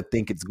kind of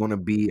think it's going to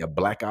be a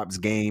Black Ops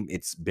game.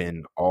 It's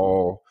been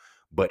all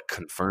but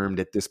confirmed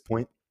at this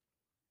point.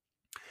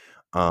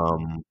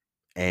 Um,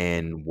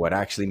 and what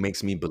actually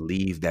makes me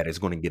believe that it's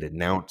going to get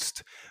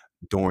announced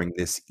during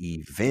this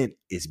event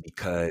is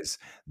because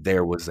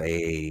there was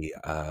a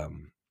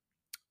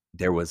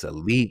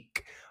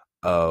leak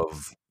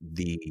of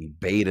the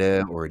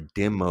beta or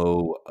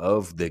demo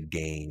of the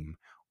game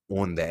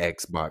on the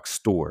Xbox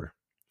store,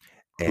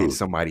 and Hmm.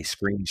 somebody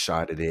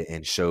screenshotted it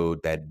and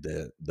showed that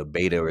the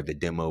beta or the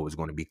demo was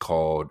going to be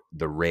called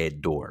the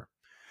Red Door.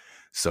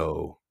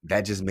 So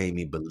that just made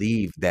me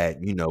believe that,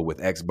 with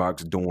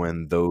Xbox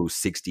doing those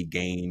 60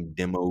 game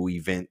demo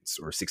events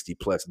or 60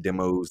 plus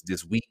demos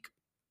this week,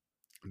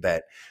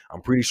 that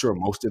I'm pretty sure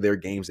most of their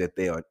games that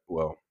they are,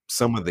 well,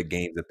 some of the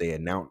games that they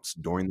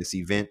announced during this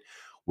event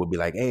will be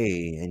like,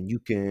 hey, and you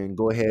can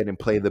go ahead and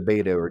play the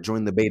beta or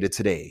join the beta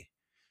today,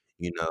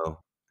 you know.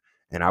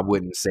 And I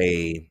wouldn't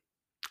say,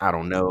 I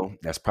don't know.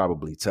 That's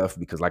probably tough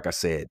because, like I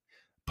said,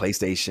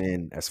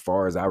 PlayStation, as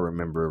far as I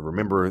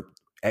remember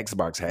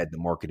Xbox had the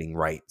marketing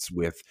rights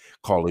with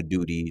Call of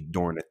Duty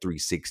during the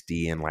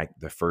 360 and like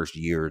the first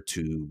year or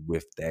two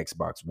with the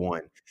Xbox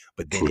One,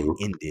 but then it True.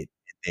 ended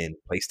and then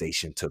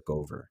PlayStation took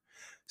over.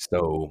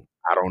 So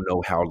I don't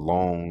know how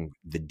long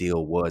the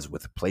deal was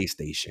with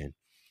PlayStation.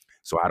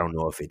 So I don't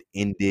know if it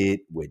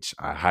ended, which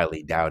I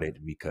highly doubt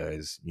it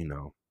because,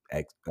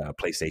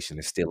 PlayStation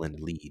is still in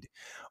the lead.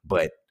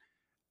 But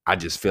I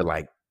just feel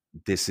like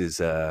this is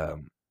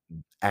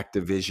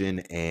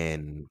Activision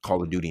and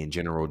Call of Duty in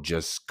general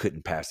just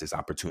couldn't pass this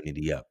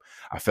opportunity up.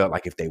 I felt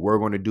like if they were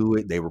going to do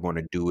it, they were going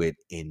to do it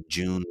in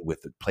June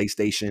with the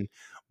PlayStation,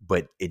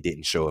 but it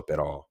didn't show up at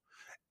all.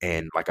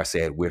 And like I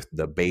said, with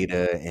the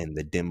beta and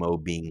the demo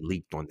being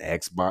leaked on the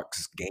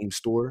Xbox game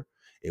store,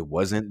 it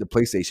wasn't the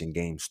PlayStation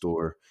game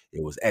store,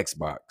 it was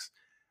Xbox.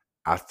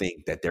 I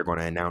think that they're going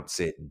to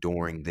announce it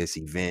during this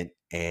event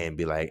and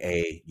be like,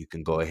 hey, you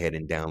can go ahead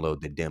and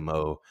download the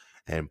demo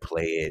and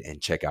play it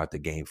and check out the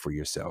game for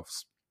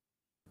yourselves.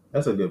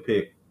 That's a good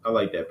pick. I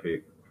like that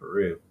pick for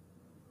real.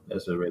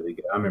 That's a really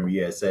good. I remember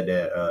you had said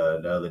that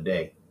the other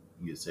day.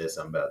 You said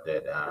something about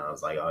that. I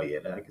was like, oh yeah,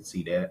 I can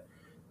see that.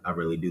 I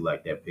really do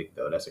like that pick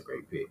though. That's a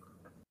great pick.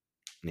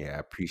 Yeah, I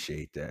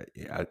appreciate that.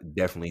 Yeah, I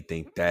definitely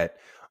think that.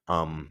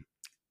 Um,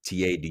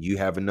 TA, do you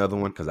have another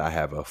one? Because I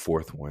have a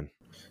fourth one.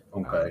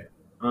 Okay.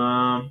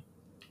 Um,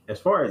 as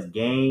far as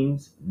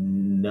games,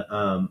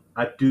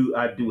 I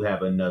do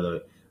have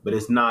another, but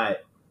it's not.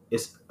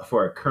 It's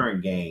for a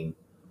current game.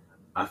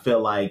 I feel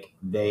like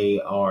they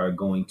are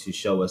going to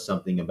show us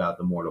something about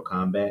the Mortal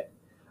Kombat,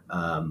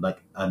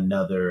 like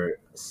another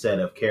set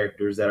of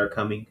characters that are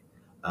coming,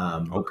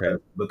 Okay.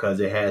 because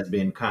it has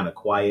been kind of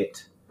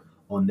quiet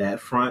on that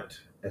front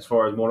as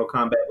far as Mortal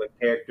Kombat with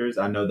characters.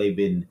 I know they've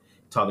been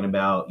talking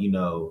about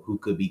who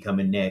could be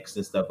coming next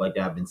and stuff like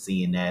that. I've been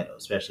seeing that,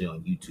 especially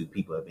on YouTube.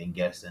 People have been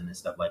guessing and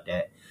stuff like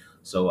that.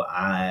 So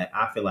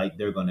I feel like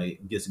they're gonna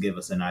just give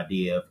us an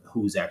idea of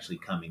who's actually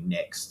coming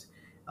next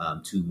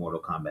to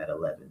Mortal Kombat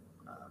 11.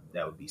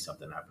 That would be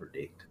something I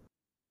predict.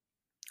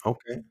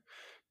 Okay.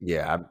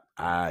 Yeah,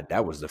 I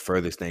that was the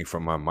furthest thing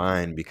from my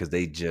mind because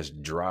they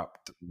just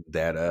dropped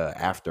that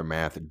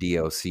Aftermath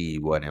DLC,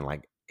 what, in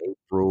like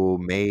April,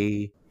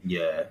 May?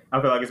 Yeah,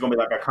 I feel like it's gonna be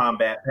like a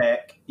combat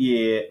pack.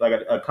 Yeah,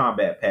 like a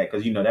combat pack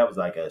because that was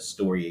like a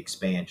story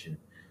expansion.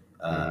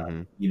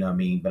 Hmm. You know what I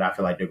mean? But I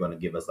feel like they're gonna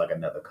give us like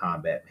another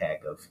combat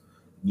pack of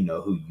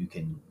who you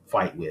can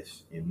fight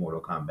with in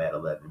Mortal Kombat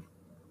 11.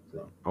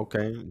 So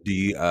Okay. Do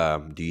you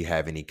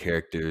have any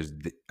characters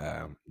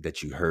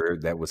that you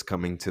heard that was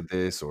coming to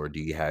this, or do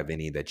you have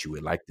any that you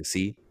would like to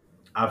see?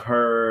 I've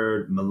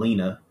heard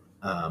Melina.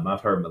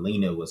 I've heard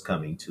Melina was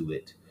coming to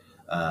it.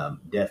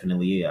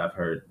 Definitely, I've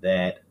heard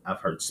that. I've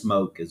heard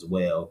Smoke as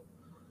well.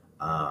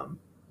 Um,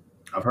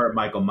 I've heard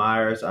Michael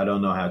Myers. I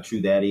don't know how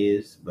true that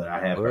is, but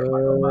I have heard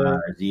Michael What?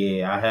 Myers.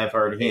 Yeah, I have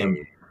heard him.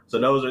 Hey, So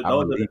those are I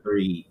those are the believe it.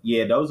 three.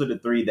 Yeah, those are the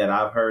three that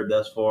I've heard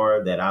thus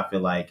far that I feel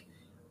like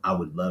I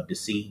would love to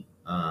see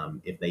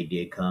if they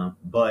did come.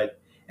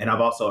 And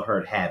I've also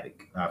heard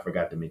Havoc. I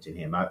forgot to mention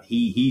him.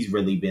 He's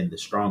really been the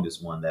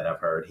strongest one that I've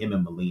heard. Him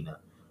and Melina,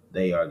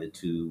 they are the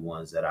two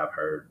ones that I've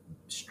heard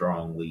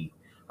strongly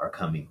are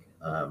coming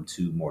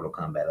to Mortal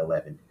Kombat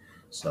 11.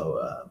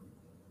 So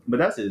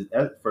but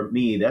for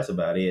me. That's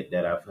about it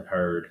that I've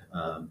heard.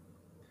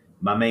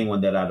 My main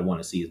one that I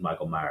want to see is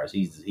Michael Myers.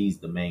 He's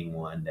the main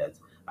one that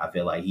I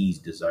feel like he's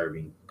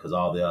deserving because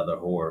all the other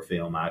horror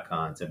film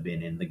icons have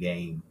been in the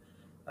game,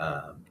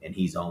 and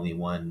he's the only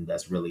one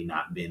that's really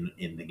not been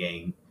in the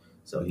game.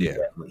 So Yeah,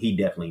 he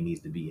definitely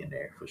needs to be in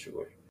there for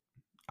sure.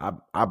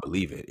 I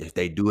believe it. If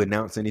they do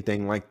announce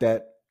anything like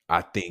that,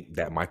 I think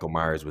that Michael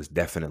Myers was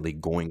definitely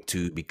going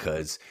to,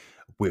 because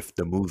with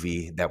the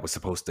movie that was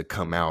supposed to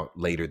come out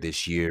later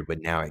this year, but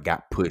now it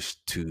got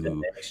pushed The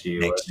to next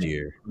year, next wasn't it?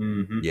 year.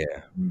 Mm-hmm.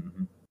 Yeah.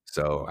 Mm-hmm.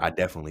 So I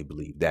definitely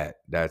believe that.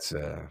 That's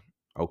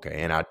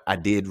okay. And I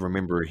did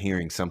remember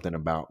hearing something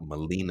about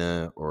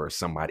Melina, or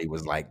somebody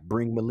was like,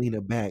 bring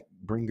Melina back,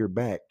 bring her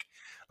back.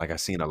 Like I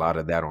seen a lot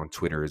of that on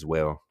Twitter as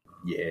well.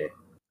 Yeah,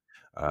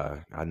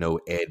 I know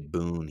Ed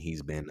Boon,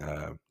 he's been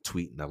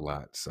tweeting a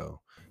lot.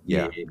 So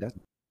yeah, yeah,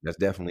 that's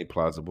definitely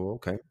plausible.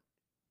 Okay.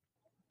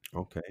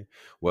 Okay.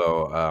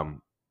 Well,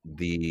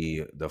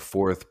 the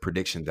fourth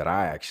prediction that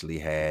I actually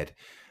had,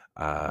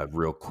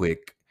 real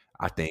quick,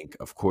 I think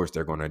of course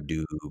they're gonna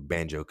do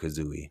Banjo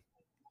Kazooie,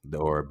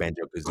 or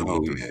Banjo Kazooie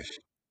Oh 3. yes.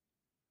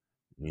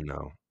 You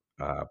know,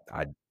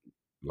 I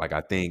like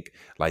I think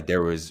like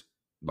there's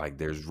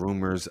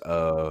rumors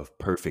of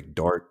Perfect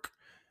Dark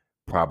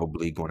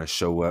probably going to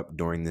show up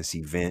during this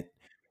event,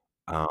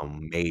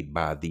 made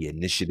by the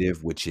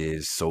Initiative, which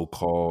is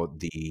so-called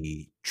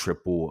the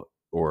triple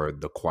or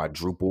the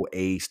quadruple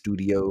A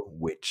studio,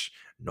 which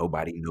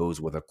nobody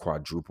knows what a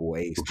quadruple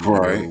A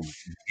Right. studio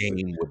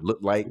game would look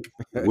like.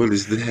 What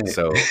is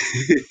So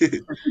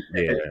that?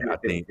 yeah,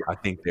 I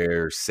think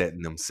they're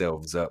setting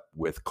themselves up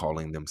with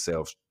calling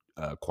themselves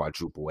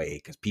quadruple A,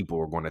 because people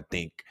are going to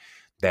think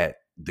that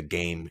the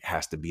game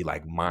has to be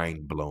like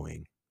mind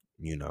blowing,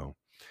 you know.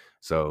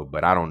 So,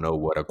 but I don't know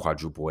what a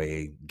quadruple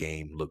A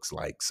game looks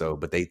like. So,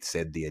 but they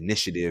said the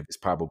Initiative is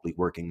probably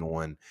working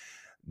on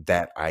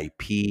that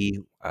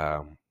IP,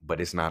 but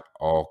it's not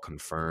all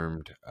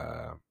confirmed.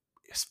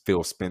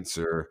 Phil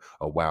Spencer,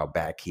 a while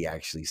back, he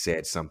actually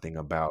said something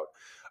about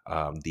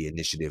the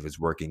Initiative is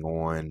working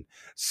on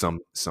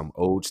some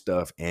old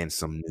stuff and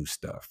some new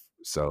stuff.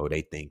 So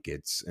they think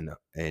it's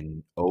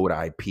an old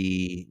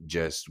IP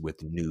just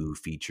with new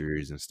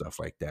features and stuff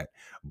like that.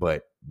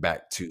 But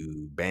back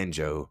to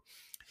Banjo,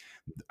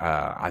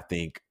 I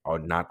think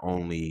not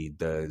only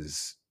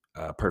does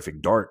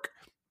Perfect Dark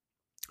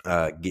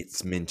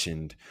gets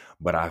mentioned,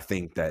 but I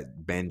think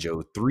that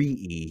Banjo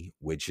 3E,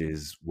 which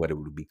is what it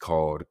would be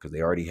called, because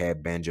they already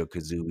had Banjo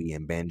Kazooie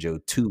and Banjo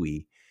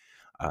 2E,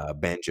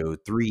 Banjo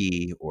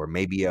 3, or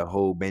maybe a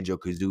whole Banjo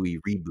Kazooie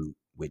reboot,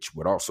 which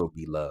would also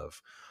be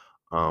love.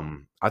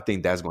 I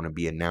think that's going to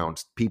be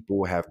announced.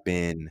 People have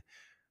been,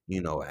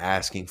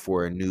 asking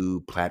for a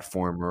new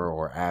platformer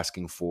or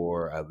asking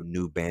for a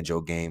new Banjo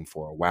game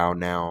for a while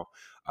now.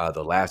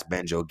 The last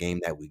Banjo game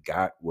that we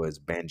got was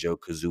Banjo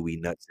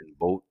Kazooie Nuts and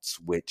Bolts,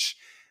 which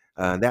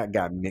that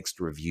got mixed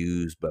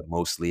reviews, but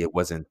mostly it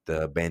wasn't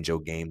the Banjo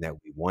game that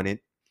we wanted.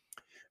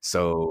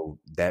 So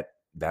that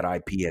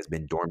IP has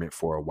been dormant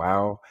for a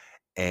while,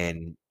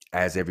 and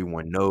as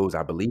everyone knows,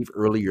 I believe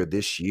earlier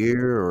this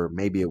year or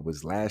maybe it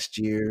was last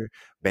year,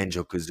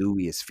 Banjo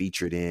Kazooie is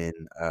featured in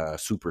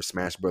Super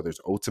Smash Brothers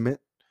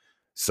Ultimate.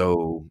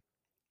 So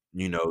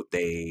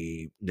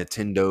they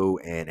Nintendo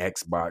and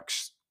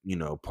Xbox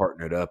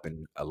partnered up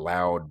and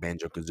allowed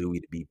Banjo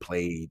Kazooie to be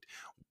played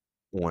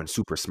on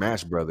Super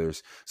Smash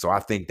Brothers. So I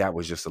think that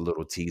was just a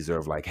little teaser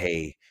of like,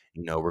 hey,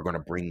 we're going to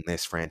bring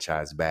this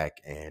franchise back.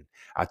 And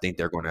I think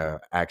they're going to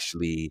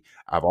actually,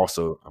 I'm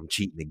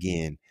cheating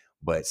again,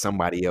 but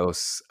somebody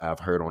else I've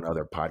heard on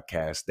other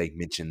podcasts, they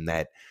mentioned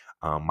that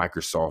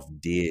Microsoft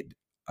did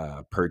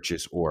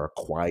purchase or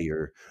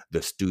acquire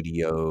the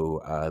studio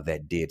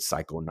that did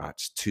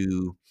Psychonauts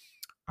 2.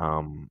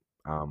 Um,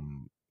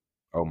 um,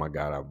 oh my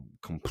God, I'm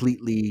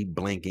completely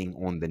blanking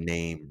on the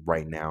name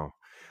right now.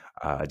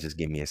 Just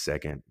give me a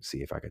second,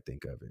 see if I could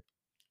think of it.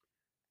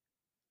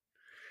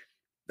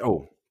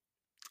 Oh,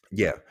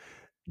 yeah,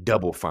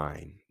 Double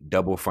Fine.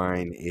 Double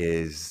Fine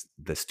is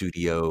the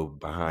studio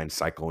behind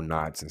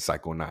Psychonauts and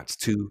Psychonauts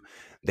 2.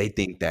 They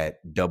think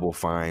that Double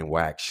Fine will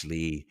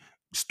actually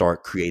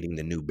start creating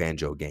the new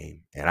Banjo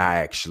game. And I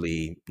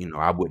actually,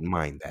 I wouldn't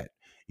mind that.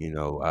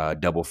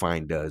 Double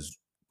Fine does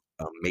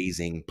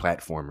amazing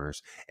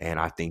platformers, and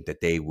I think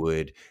that they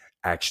would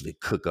actually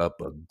cook up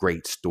a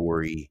great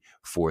story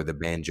for the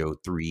Banjo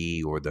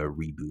 3 or the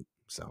reboot.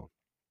 So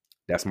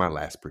that's my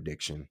last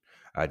prediction.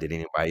 Did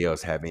anybody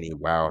else have any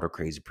wild or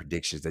crazy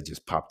predictions that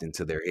just popped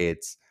into their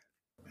heads?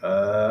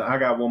 I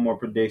got one more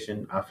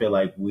prediction. I feel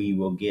like we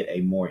will get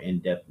a more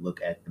in-depth look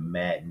at the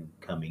Madden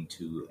coming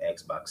to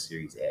Xbox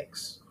Series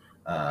X.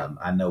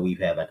 I know we've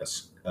had like a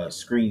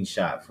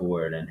screenshot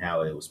for it and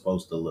how it was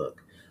supposed to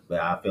look, but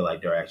I feel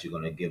like they're actually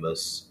going to give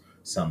us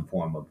some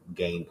form of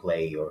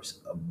gameplay or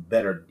a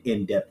better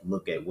in-depth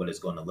look at what it's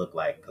going to look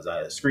like. Because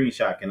a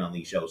screenshot can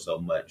only show so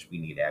much. We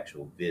need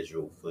actual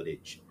visual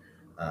footage.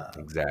 Um,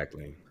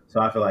 Exactly. so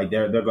I feel like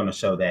they're going to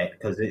show that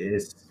because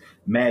it's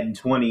Madden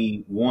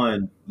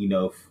 21.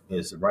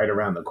 Is right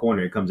around the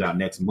corner. It comes out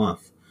next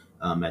month,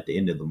 at the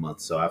end of the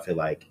month. So I feel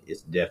like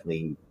it's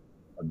definitely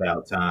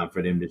about time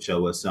for them to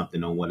show us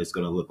something on what it's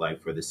going to look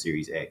like for the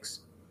Series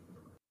X.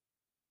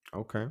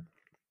 Okay.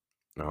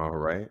 All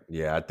right.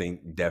 Yeah, I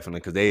think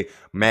definitely because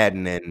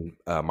Madden and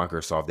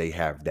Microsoft, they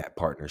have that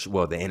partnership.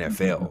 Well, the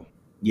NFL and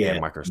Yeah.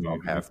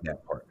 Microsoft Mhm. have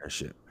that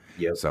partnership.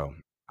 Yep. So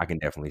I can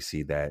definitely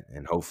see that,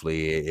 and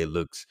hopefully it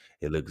looks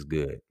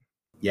good.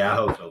 Yeah, I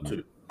hope so Mm,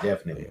 too.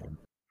 Definitely. yeah.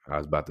 I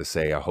was about to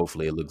say,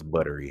 hopefully it looks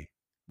buttery,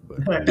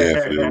 but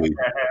Definitely.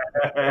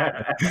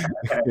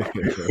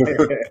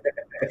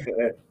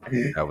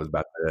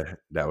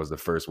 that was the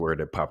first word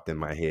that popped in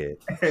my head.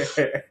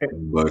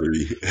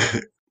 Buttery.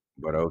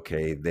 But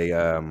okay,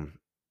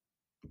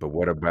 but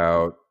what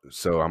about,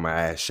 so I'm gonna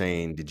ask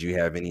Shane, did you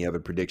have any other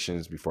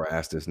predictions before I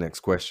ask this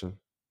next question?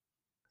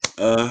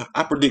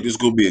 I predict it's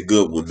gonna be a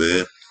good one,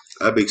 man.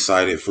 I'm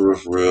excited for real,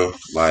 for real.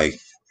 Like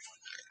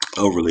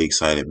overly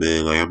excited,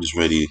 man. Like I'm just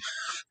ready.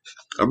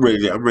 I'm ready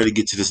to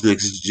get to this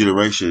next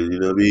generation. You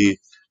know what I mean?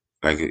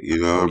 Like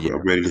Oh I'm yeah,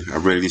 ready.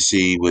 I'm ready to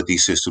see what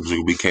these systems are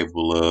gonna be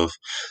capable of.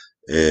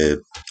 And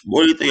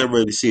more than anything, I'm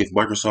ready to see if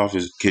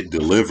Microsoft can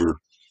deliver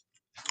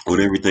on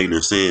everything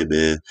they're saying,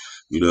 man.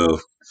 You know,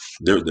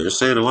 they're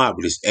saying a lot,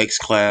 but it's X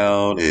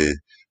Cloud and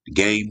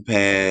Game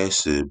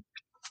Pass and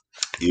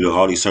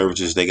all these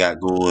services they got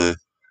going,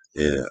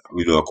 and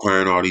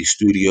acquiring all these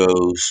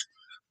studios.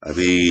 I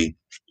mean,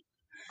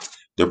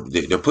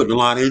 they're putting a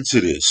lot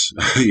into this.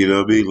 You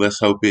know what I mean? Let's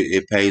hope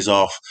it pays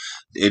off,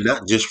 and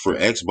not just for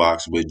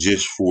Xbox, but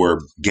just for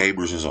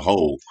gamers as a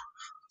whole.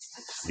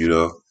 You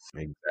know,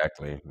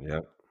 exactly.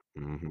 Yep.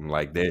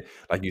 Like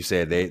like you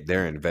said,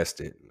 they're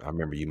invested. I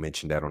remember you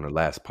mentioned that on the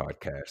last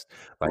podcast.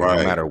 Like no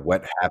right? matter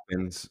what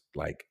happens,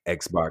 like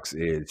Xbox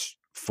is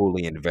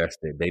fully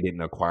invested. They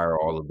didn't acquire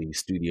all of these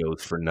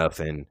studios for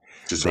nothing.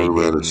 To turn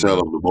They around and sell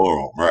didn't. them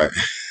tomorrow, right?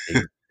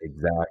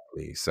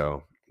 Exactly.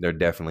 So they're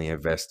definitely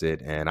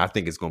invested, and I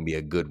think it's going to be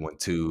a good one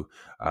too.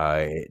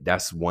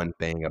 That's one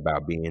thing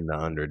about being the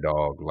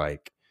underdog.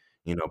 Like,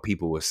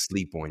 people will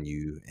sleep on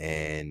you,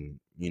 and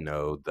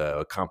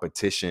the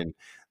competition,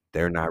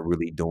 they're not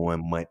really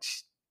doing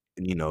much.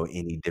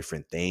 any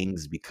different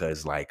things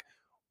because like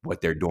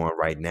what they're doing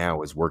right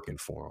now is working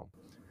for them.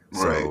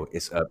 Right. So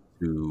it's up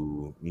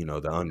to,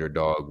 the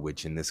underdog,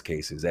 which in this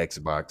case is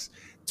Xbox,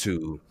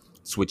 to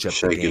switch up the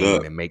Shake it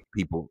up. game and make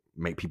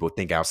people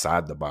think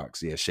outside the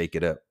box. Yeah, shake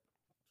it up.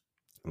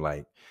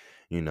 Like,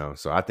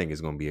 so I think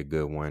it's going to be a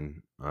good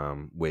one,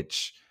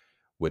 which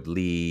would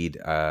lead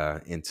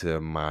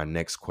into my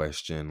next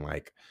question.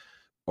 Like,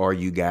 are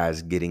you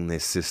guys getting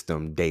this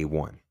system day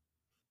one?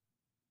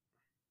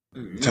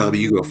 Tommy,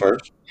 you go Mm.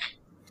 first.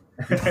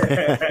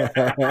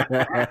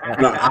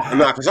 No,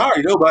 no, because I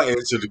already know my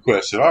answer to the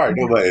question. I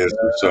already know my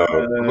answer, so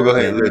I'm gonna go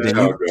ahead and let then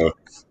y'all you go.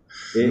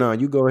 No, It,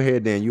 you go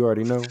ahead. Then you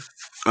already know.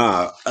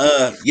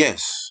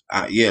 Yes,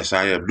 yes,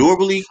 I am.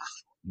 Normally,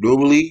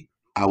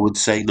 I would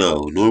say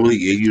no. Normally,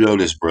 and you know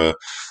this, bruh.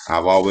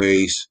 I've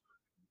always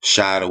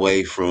shied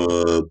away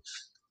from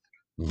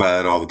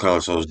buying all the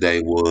consoles day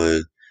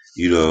one,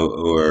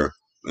 or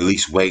at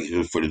least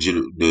waiting for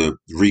the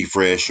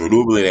refresh. Or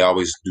normally they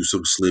always do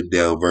some slim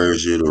down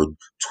version or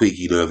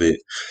tweaking of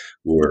it,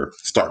 or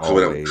start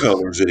coming out with Always.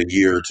 colors in a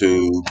year or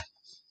two.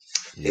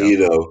 Yep. You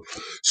know,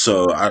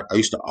 so I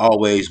used to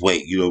always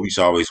wait. We used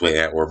to always wait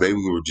or maybe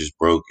we were just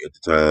broke at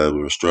the time.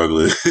 We were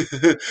struggling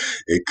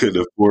and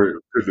couldn't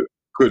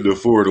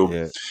afford them.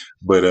 Yeah.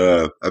 But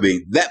I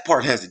mean, that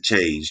part hasn't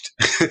changed,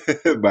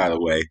 by the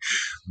way.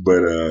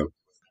 But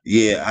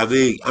yeah, I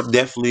mean, I'm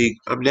definitely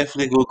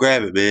gonna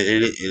grab it,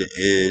 man.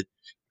 And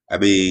I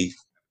mean,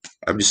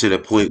 I'm just at a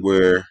point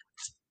where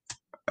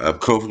I'm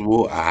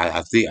comfortable.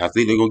 I think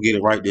they're gonna get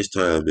it right this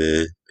time,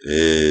 man.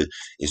 And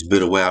it's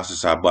been a while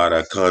since I bought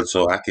a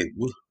console.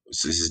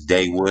 This is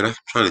day one. I'm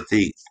trying to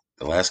think.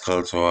 The last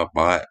console I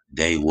bought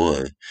day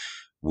one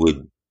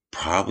would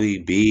probably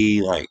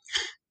be like,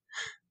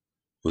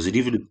 was it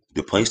even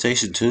the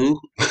PlayStation 2?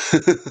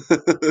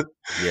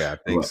 Yeah, I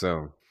think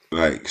so.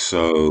 Like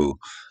so,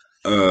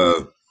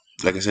 uh,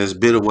 like I said, it's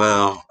been a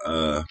while.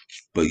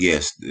 But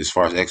yes, as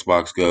far as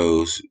Xbox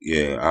goes,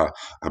 yeah,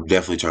 I'm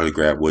definitely trying to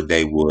grab what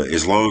they would,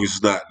 as long as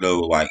it's not no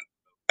like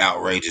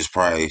outrageous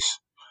price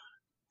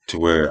to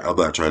where I'm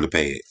not trying to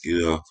pay it.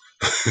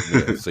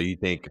 Yeah. So you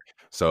think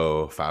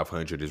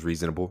 500 is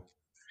reasonable?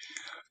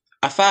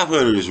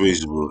 500 is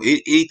reasonable.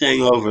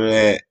 Anything over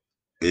that,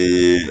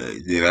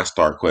 then I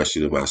start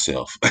questioning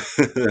myself.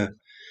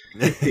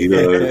 you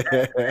know,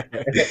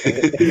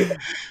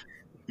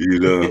 you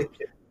know.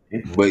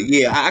 But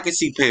yeah, I can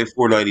see paying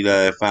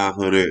 499,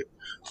 500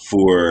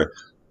 for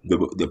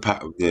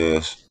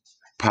the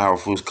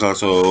powerful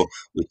console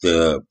with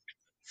the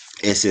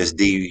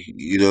SSD.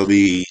 You know what I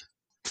mean,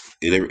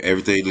 and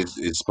everything that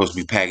it's supposed to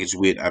be packaged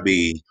with. I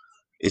mean,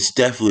 it's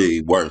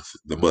definitely worth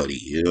the money.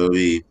 You know what I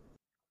mean?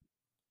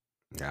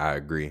 I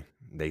agree.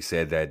 They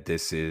said that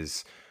this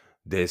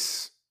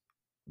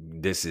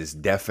this is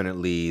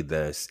definitely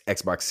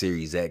Xbox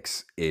Series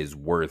X is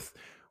worth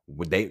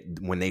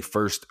when they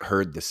first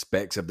heard the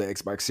specs of the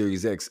Xbox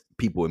Series X,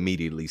 people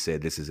immediately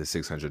said this is a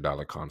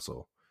 $600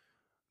 console.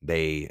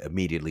 They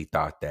immediately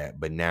thought that.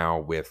 But now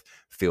with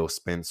Phil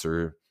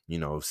Spencer,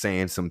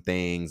 saying some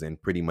things and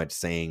pretty much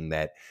saying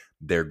that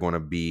they're going to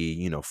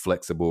be,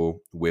 flexible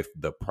with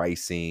the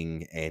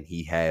pricing, and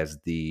he has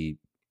the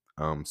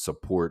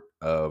support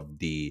of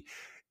the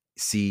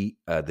CEO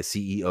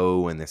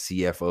and the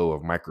CFO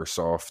of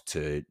Microsoft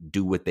to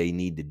do what they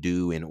need to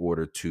do in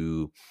order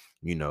to,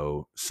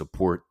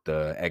 support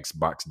the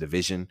Xbox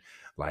division.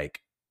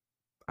 Like,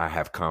 I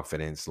have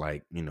confidence,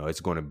 like, it's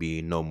going to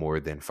be no more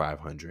than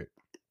 500.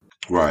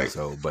 Right.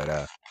 So,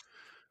 but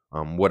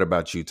what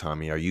about you,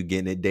 Tommy? Are you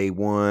getting it day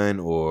one,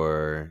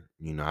 or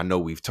I know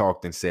we've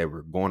talked and said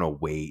we're going to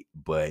wait,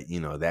 but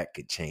that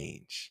could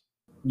change.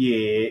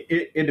 yeah,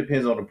 it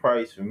depends on the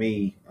price for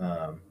me.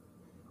 You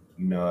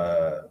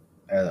know,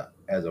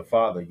 as a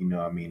father,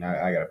 I mean,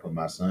 I got to put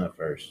my son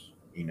first,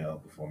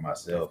 before Of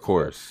myself.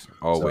 course, So,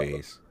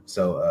 always.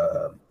 so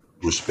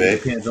it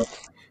Respect. depends on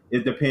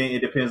it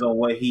depends on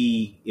what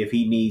if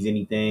he needs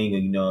anything,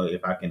 and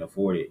if I can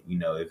afford it.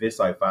 If it's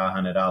like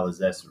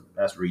 $500,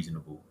 that's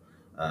reasonable.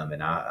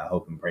 And I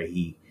hope and pray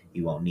he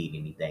won't need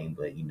anything,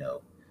 but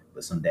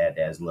some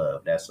dad's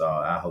love. That's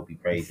all. I hope he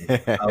prays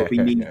it. I hope he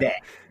needs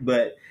that.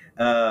 But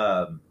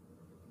um,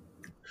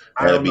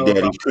 I That'd don't be know if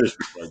I'm Daddy's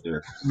Christmas right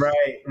there.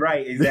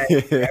 right.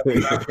 Exactly. That would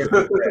be my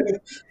Christmas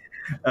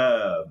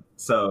present.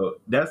 So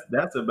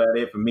that's about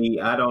it for me.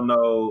 I don't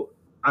know.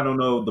 I don't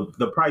know.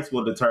 The price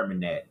will determine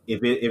that.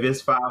 If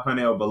it's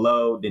 500 or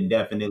below, then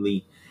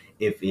definitely.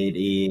 If it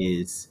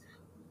is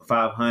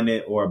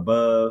 500 or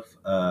above,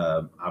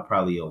 I'll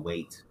probably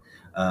wait.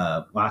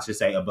 Well, I should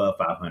say above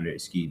 500.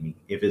 Excuse me.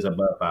 If it's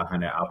above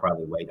 500, I'll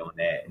probably wait on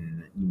that,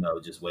 and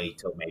just wait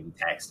till maybe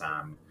tax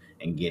time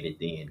and get it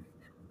then.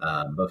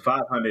 But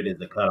 500 is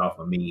the cutoff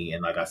for me,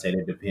 and like I said,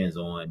 it depends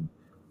on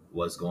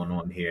what's going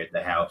on here at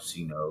the house.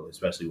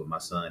 Especially with my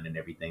son and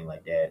everything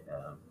like that.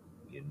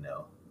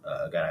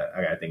 I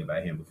gotta think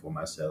about him before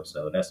myself.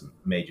 So that's a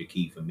major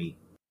key for me.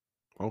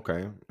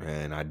 Okay,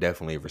 and I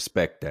definitely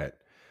respect that.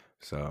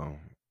 So,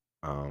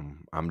 I'm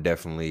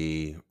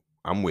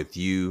with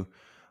you.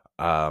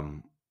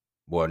 Um,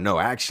 Well, no,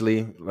 actually,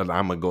 I'm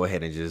gonna go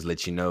ahead and just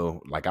let you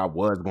know. Like, I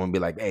was gonna be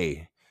like,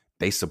 hey,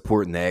 they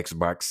supporting the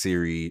Xbox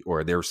Series,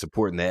 or they're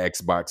supporting the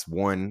Xbox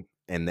One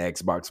and the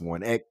Xbox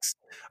One X.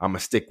 I'm gonna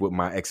stick with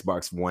my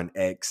Xbox One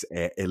X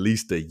at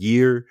least a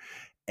year.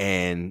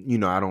 And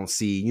I don't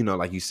see,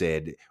 like you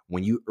said,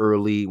 when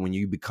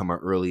you become an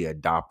early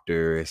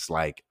adopter, it's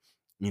like,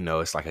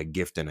 it's like a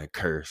gift and a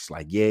curse.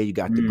 Like, yeah, you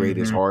got the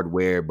greatest Hmm.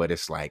 hardware, but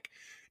it's like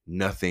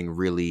nothing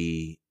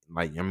really,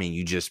 like, I mean,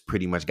 you just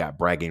pretty much got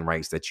bragging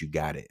rights that you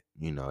got it.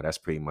 That's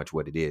pretty much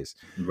what it is.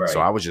 So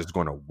I Right. was just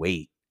gonna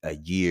wait a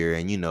year,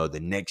 and the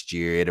next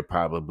year it'll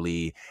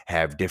probably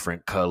have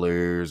different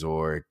colors,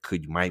 or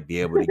you might be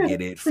able to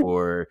get it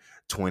for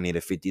 $20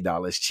 to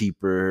 $50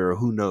 cheaper, or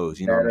who knows,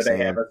 you know what I'm Better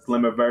they have saying? a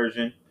slimmer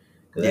version,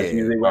 because that's Yeah.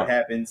 usually what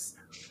happens.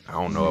 I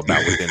don't know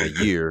about within a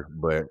year,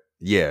 but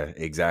yeah,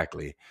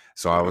 exactly.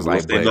 So I was What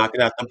if like, they but knock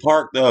it out the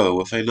park though?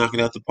 What if they knock it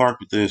out the park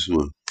with this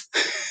one?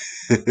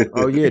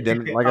 oh yeah,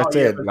 then like I Oh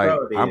yeah, said, for like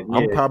sure. I'm Then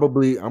I'm yeah,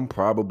 probably I'm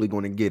probably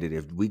going to get it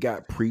if we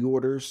got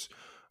pre-orders.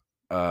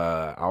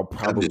 I'll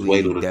I'm just probably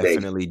waiting on a day.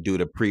 definitely do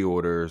the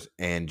pre-orders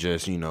and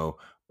just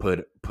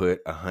put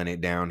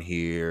 100 down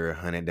here,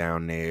 100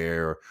 down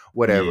there, or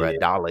whatever, a yeah,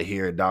 dollar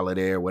here, a dollar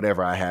there,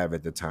 whatever I have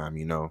at the time,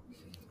 yeah.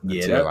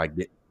 until I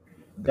get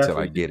That's until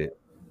I get it.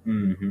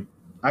 reasonable. Hmm.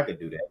 I could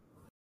do that.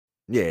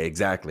 Yeah,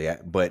 exactly.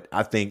 But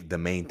I think the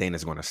main thing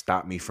that's going to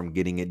stop me from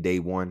getting it day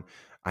one,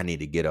 I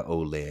need to get a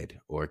OLED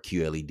or a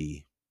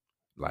QLED.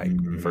 Like,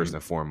 first Hmm.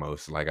 and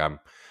foremost, I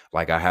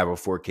have a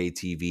 4K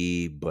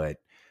TV, but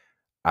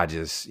I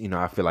just,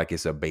 I feel like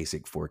it's a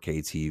basic 4K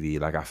TV.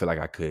 Like, I feel like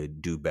I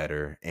could do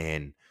better,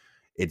 and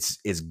it's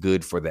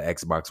good for the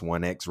Xbox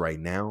One X right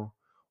now,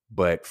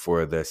 but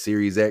for the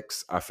Series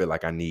X, I feel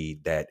like I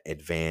need that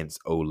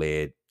advanced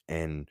OLED.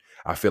 And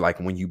I feel like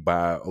when you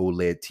buy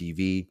OLED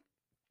TV,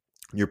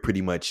 you're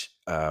pretty much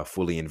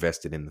fully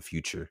invested in the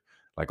future,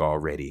 like,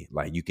 already.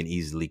 Like, you can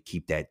easily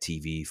keep that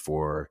TV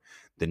for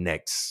the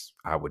next,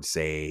 I would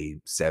say,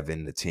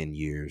 7 to 10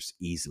 years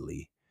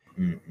easily,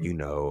 Hmm.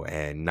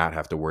 and not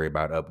have to worry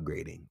about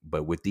upgrading.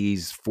 But with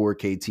these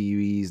 4K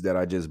TVs that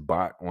I just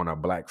bought on a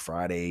Black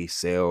Friday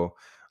sale,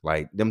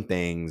 like, them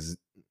things,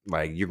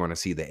 like, you're gonna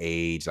see the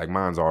age. Like,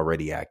 mine's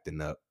already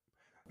acting up.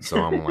 So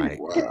I'm like,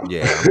 Wow.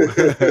 yeah,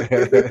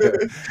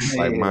 I'm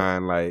like, Man,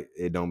 mine, like,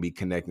 it don't be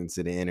connecting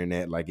to the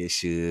internet like it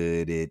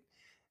should. It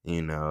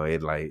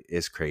like,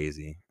 it's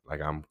crazy.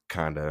 Like, I'm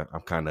kind of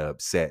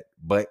upset,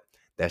 but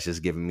that's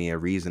just giving me a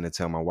reason to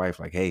tell my wife,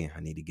 like, hey,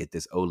 I need to get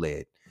this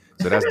OLED.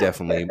 So that's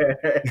definitely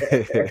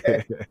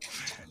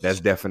that's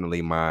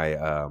definitely my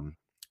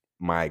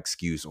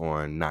excuse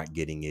on not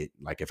getting it.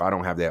 Like, if I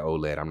don't have that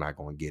OLED, I'm not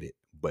going to get it.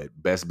 But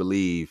best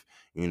believe,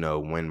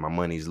 when my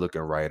money's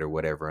looking right or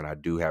whatever, and I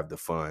do have the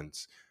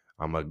funds,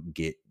 I'm going to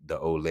get the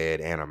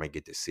OLED, and I'm going to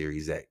get the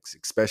Series X,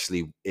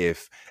 especially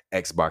if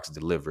Xbox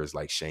delivers,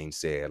 like Shane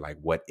said. Like,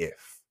 what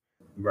if?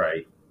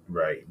 right,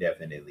 right,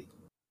 definitely.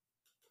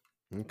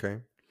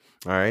 Okay.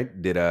 All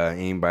right. Did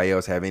anybody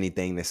else have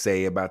anything to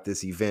say about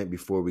this event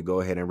before we go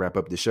ahead and wrap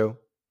up the show?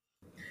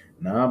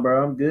 Nah,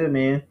 bro, I'm good,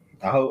 man.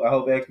 I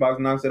hope Xbox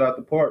knocks it out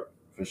the park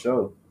for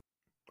sure.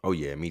 Oh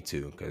yeah, me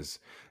too. Because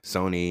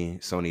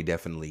Sony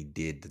definitely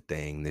did the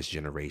thing this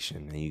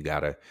generation, and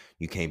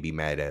you can't be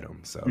mad at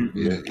them. So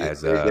Yeah, yeah,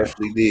 as they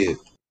definitely did.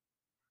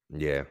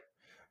 yeah,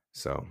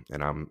 so,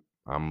 and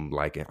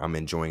I'm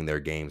enjoying their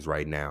games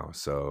right now.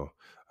 So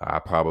I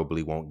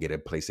probably won't get a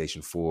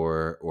PlayStation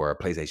 4 or a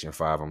PlayStation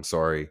 5. I'm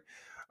sorry,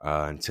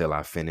 until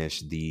I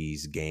finish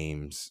these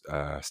games.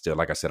 Still,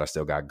 like I said, I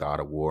still got God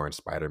of War and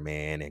Spider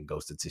Man and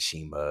Ghost of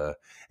Tsushima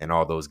and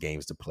all those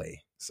games to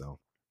play. So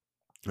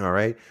all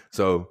right,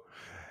 so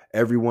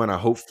everyone,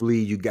 hopefully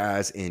you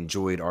guys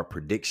enjoyed our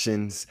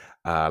predictions.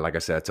 Like I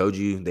said, I told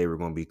you they were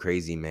going to be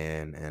crazy,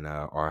 man. And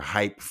our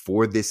hype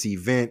for this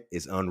event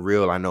is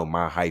unreal. I know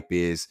my hype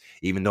is,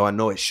 even though I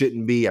know it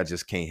shouldn't be, I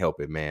just can't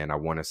help it, man. I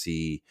want to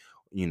see,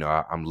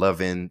 I'm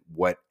loving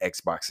what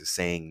Xbox is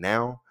saying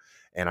now.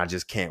 And I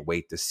just can't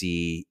wait to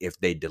see if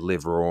they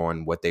deliver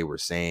on what they were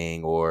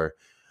saying, or,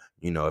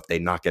 if they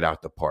knock it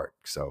out the park.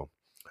 So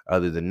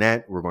other than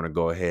that, we're going to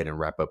go ahead and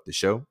wrap up the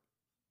show.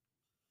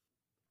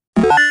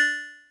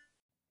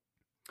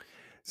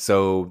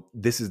 So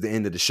this is the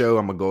end of the show.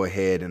 I'm gonna go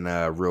ahead and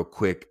real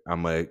quick,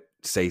 I'm gonna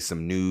say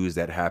some news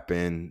that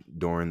happened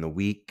during the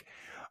week.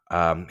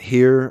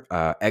 Here,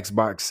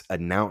 Xbox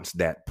announced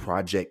that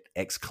Project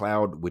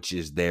xCloud, which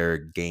is their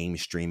game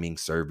streaming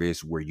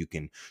service where you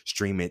can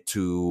stream it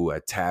to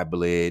a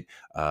tablet,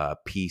 a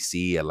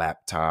PC, a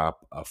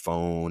laptop, a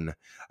phone,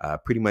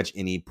 pretty much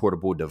any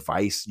portable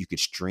device. You could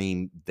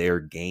stream their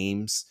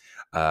games.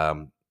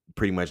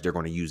 Pretty much they're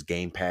going to use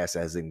Game Pass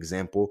as an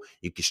example.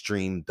 You can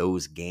stream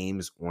those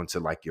games onto,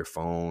 like, your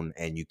phone,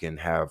 and you can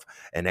have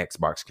an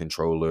Xbox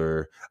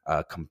controller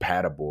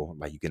compatible.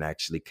 Like, you can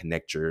actually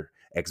connect your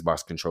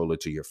Xbox controller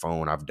to your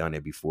phone. I've done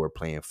it before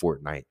playing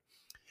Fortnite,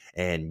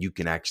 and you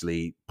can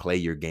actually play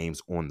your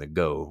games on the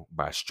go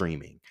by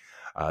streaming.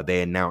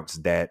 They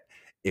announced that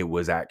it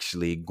was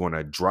actually going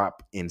to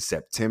drop in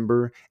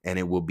September, and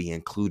it will be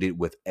included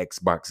with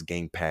Xbox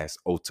Game Pass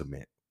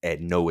Ultimate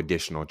at no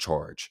additional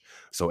charge.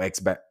 So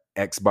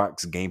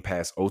Xbox Game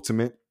Pass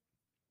Ultimate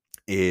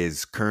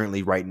is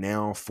currently right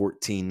now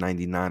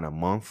 $14.99 a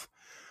month.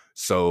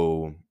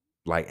 So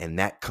like, and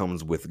that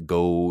comes with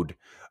gold,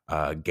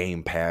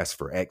 Game Pass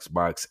for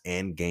Xbox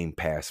and Game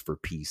Pass for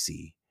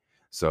PC.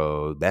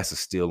 So that's a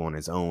steal on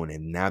its own.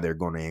 And now they're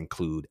going to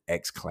include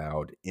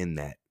xCloud in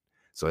that.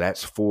 So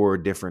that's 4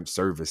 different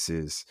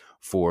services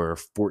for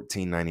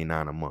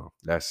 $14.99 a month.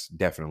 That's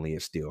definitely a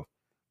steal.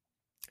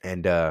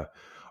 And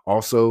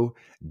also,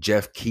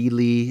 Jeff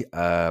Keighley,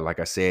 like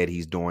I said,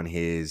 he's doing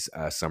his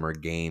Summer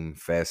Game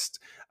Fest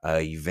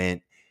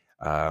event.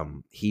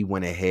 He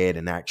went ahead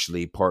and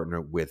actually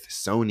partnered with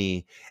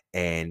Sony,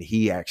 and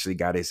he actually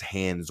got his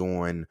hands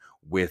on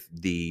with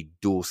the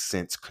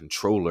DualSense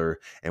controller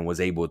and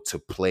was able to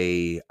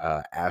play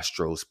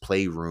Astro's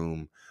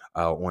Playroom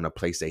on a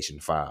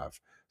PlayStation 5.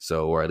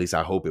 So, or at least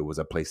I hope it was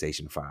a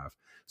PlayStation 5.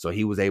 So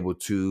he was able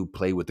to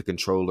play with the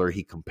controller.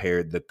 He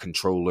compared the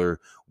controller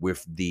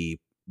with the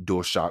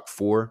DualShock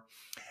 4,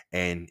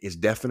 and it's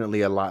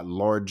definitely a lot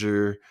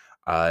larger.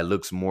 It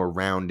looks more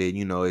rounded.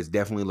 It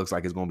definitely looks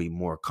like it's going to be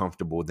more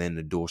comfortable than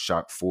the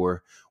DualShock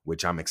 4,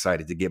 which I'm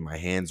excited to get my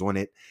hands on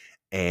it.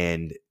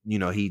 And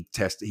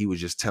he was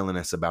just telling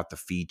us about the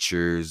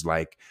features,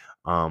 like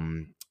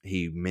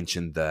he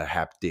mentioned the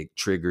haptic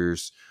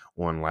triggers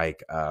on,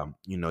 like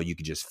you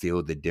could just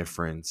feel the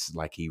difference.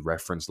 Like he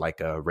referenced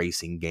like a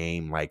racing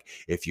game, like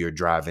if you're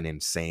driving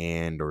in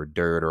sand or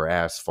dirt or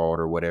asphalt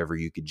or whatever,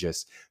 you could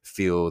just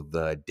feel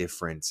the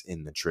difference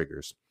in the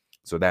triggers.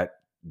 So that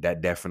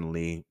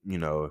definitely,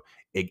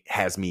 it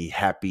has me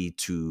happy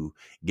to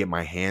get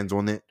my hands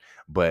on it.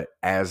 But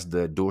as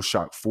the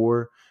DualShock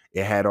 4,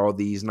 it had all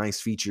these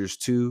nice features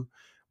too,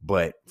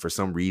 but for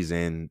some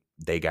reason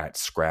they got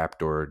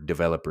scrapped, or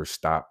developers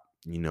stopped,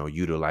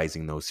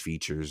 utilizing those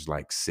features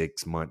like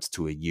 6 months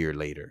to a year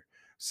later.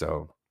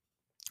 So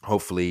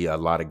hopefully a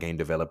lot of game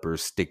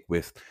developers stick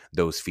with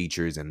those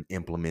features and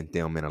implement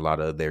them in a lot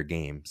of their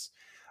games.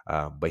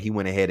 But he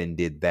went ahead and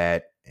did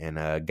that,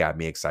 and got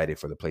me excited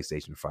for the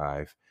PlayStation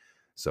 5.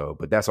 So,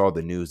 but that's all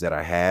the news that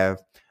I have.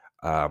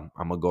 I'm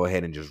going to go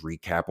ahead and just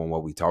recap on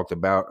what we talked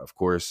about. Of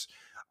course,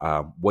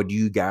 what do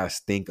you guys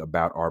think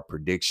about our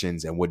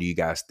predictions, and what do you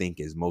guys think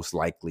is most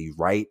likely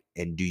right?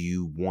 And do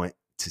you want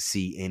to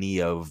see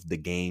any of the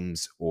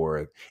games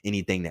or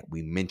anything that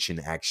we mentioned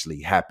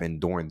actually happen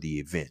during the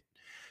event?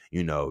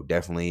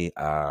 Definitely,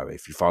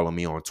 if you follow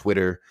me on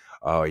Twitter,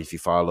 if you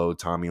follow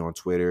Tommy on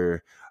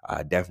Twitter,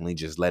 definitely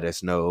just let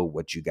us know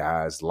what you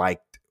guys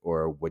liked,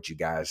 or what you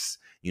guys,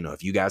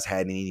 if you guys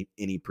had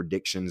any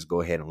predictions, go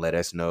ahead and let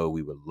us know.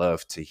 We would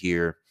love to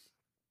hear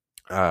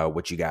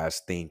what you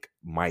guys think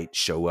might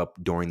show up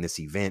during this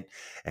event,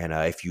 and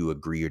if you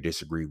agree or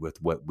disagree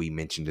with what we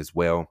mentioned as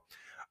well.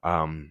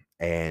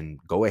 And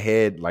go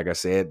ahead, like I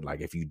said,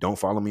 like if you don't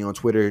follow me on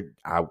Twitter,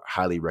 I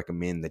highly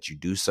recommend that you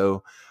do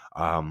so.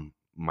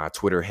 My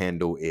Twitter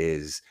handle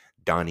is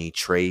Donnie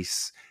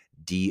Trace,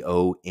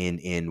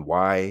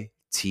 DONNYTR,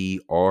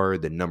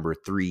 the number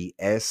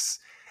 3S,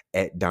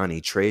 at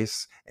Donnie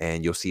Trace,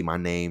 and you'll see my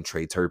name,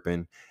 Trey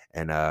Turpin.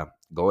 And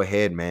go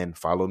ahead, man,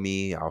 follow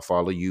me. I'll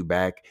follow you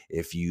back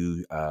if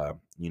you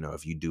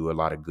if you do a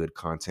lot of good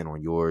content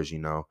on yours.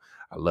 I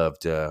love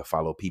to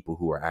follow people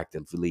who are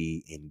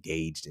actively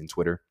engaged in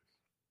Twitter.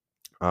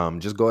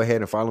 Just go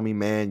ahead and follow me,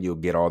 man. You'll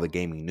get all the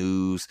gaming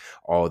news,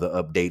 all the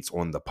updates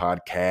on the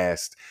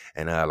podcast,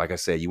 and like I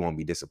said, you won't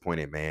be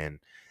disappointed, man.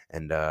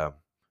 And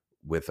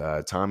with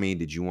Tommy,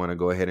 did you want to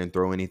go ahead and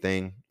throw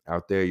anything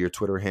out there, your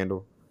Twitter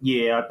handle?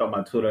 Yeah, I thought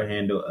my Twitter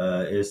handle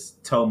is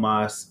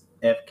Tomas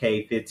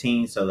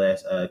FK15. So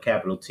that's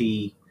capital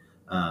T,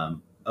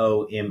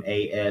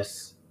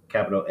 OMAS,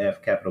 capital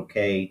F, capital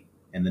K,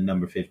 and the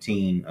number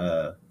 15.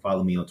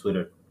 Follow me on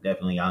Twitter.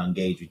 Definitely, I'll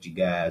engage with you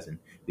guys, and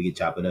we can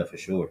chop it up for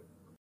sure.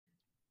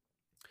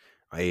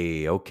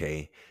 Hey,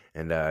 okay.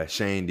 And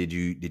Shane, did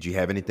you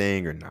have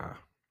anything or nah?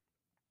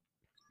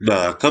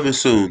 Nah, coming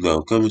soon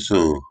though. Coming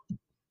soon.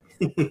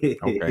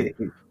 Okay.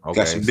 Got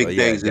Okay. some So big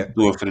yeah, things in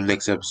store for the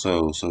next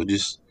episode, so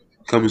just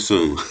coming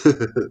soon.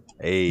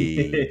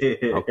 hey,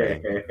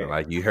 okay.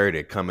 Like you heard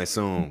it coming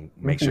soon.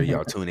 Make sure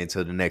y'all tune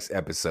into the next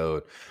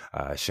episode.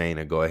 Shane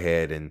will go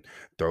ahead and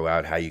throw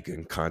out how you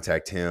can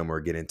contact him or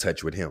get in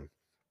touch with him.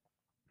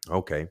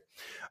 Okay.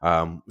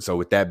 So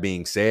with that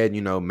being said,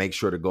 make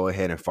sure to go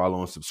ahead and follow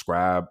and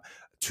subscribe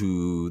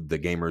to the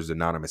Gamers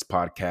Anonymous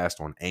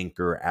podcast on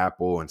Anchor,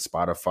 Apple, and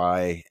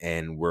Spotify.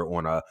 And we're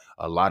on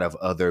a lot of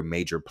other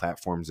major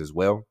platforms as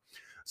well.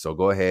 So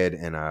go ahead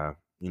and,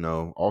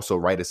 also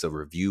write us a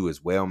review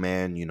as well,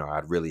 man.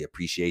 I'd really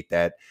appreciate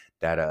that.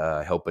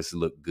 That help us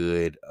look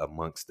good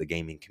amongst the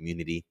gaming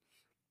community.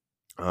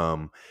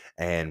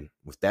 And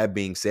with that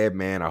being said,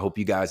 man, I hope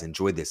you guys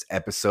enjoyed this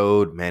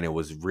episode. Man, it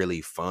was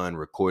really fun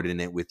recording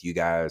it with you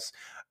guys.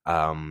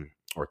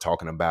 or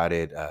talking about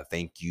it.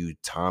 Thank you,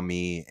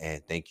 Tommy,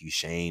 and thank you,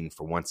 Shane,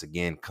 for once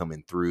again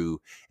coming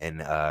through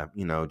and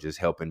just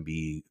helping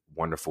be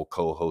wonderful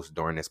co-hosts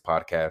during this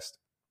podcast.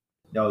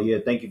 Oh yeah,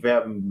 thank you for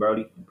having me,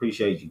 Brody.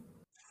 Appreciate you.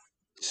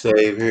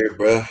 Same here,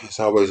 bro. It's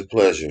always a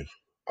pleasure.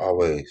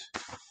 Always.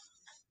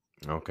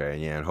 Okay,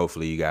 yeah, and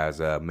hopefully you guys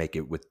make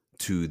it with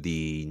to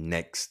the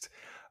next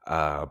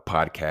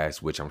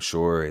podcast, which I'm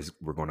sure is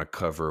we're going to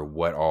cover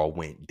what all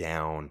went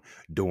down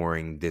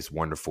during this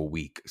wonderful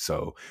week.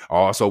 So I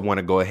also want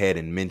to go ahead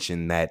and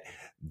mention that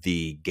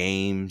the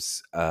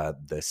games,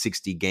 the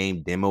 60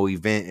 game demo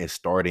event is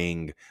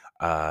starting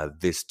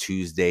this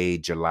Tuesday,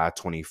 July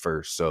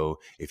 21st. So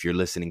if you're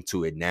listening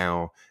to it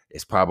now,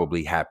 it's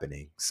probably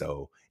happening.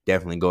 So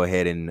definitely go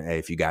ahead and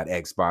if you got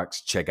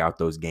Xbox, check out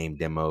those game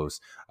demos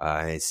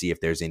and see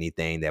if there's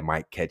anything that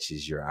might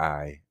catches your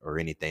eye or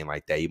anything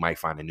like that. You might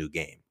find a new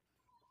game.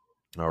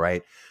 All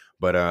right.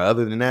 But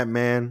other than that,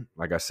 man,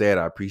 like I said,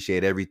 I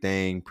appreciate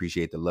everything.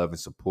 Appreciate the love and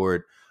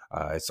support.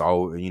 It's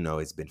all,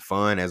 it's been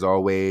fun as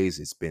always.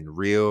 It's been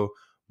real.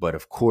 But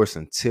of course,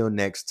 until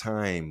next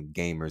time,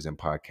 gamers and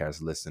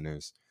podcast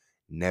listeners,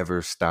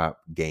 never stop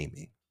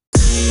gaming.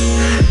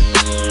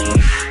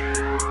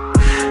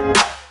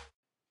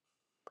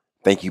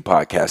 Thank you,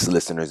 podcast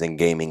listeners and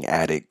gaming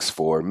addicts,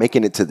 for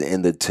making it to the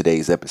end of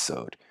today's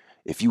episode.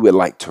 If you would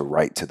like to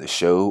write to the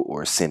show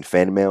or send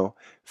fan mail,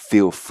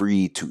 feel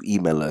free to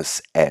email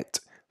us at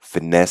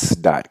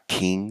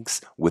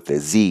finesse.kings with a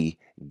Z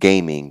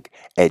gaming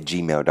at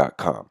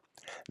gmail.com.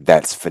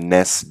 That's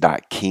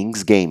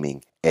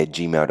finesse.kingsgaming at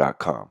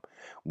gmail.com.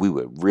 We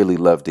would really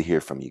love to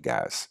hear from you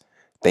guys.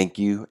 Thank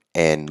you,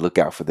 and look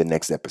out for the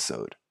next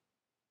episode.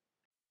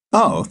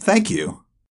 Oh, thank you.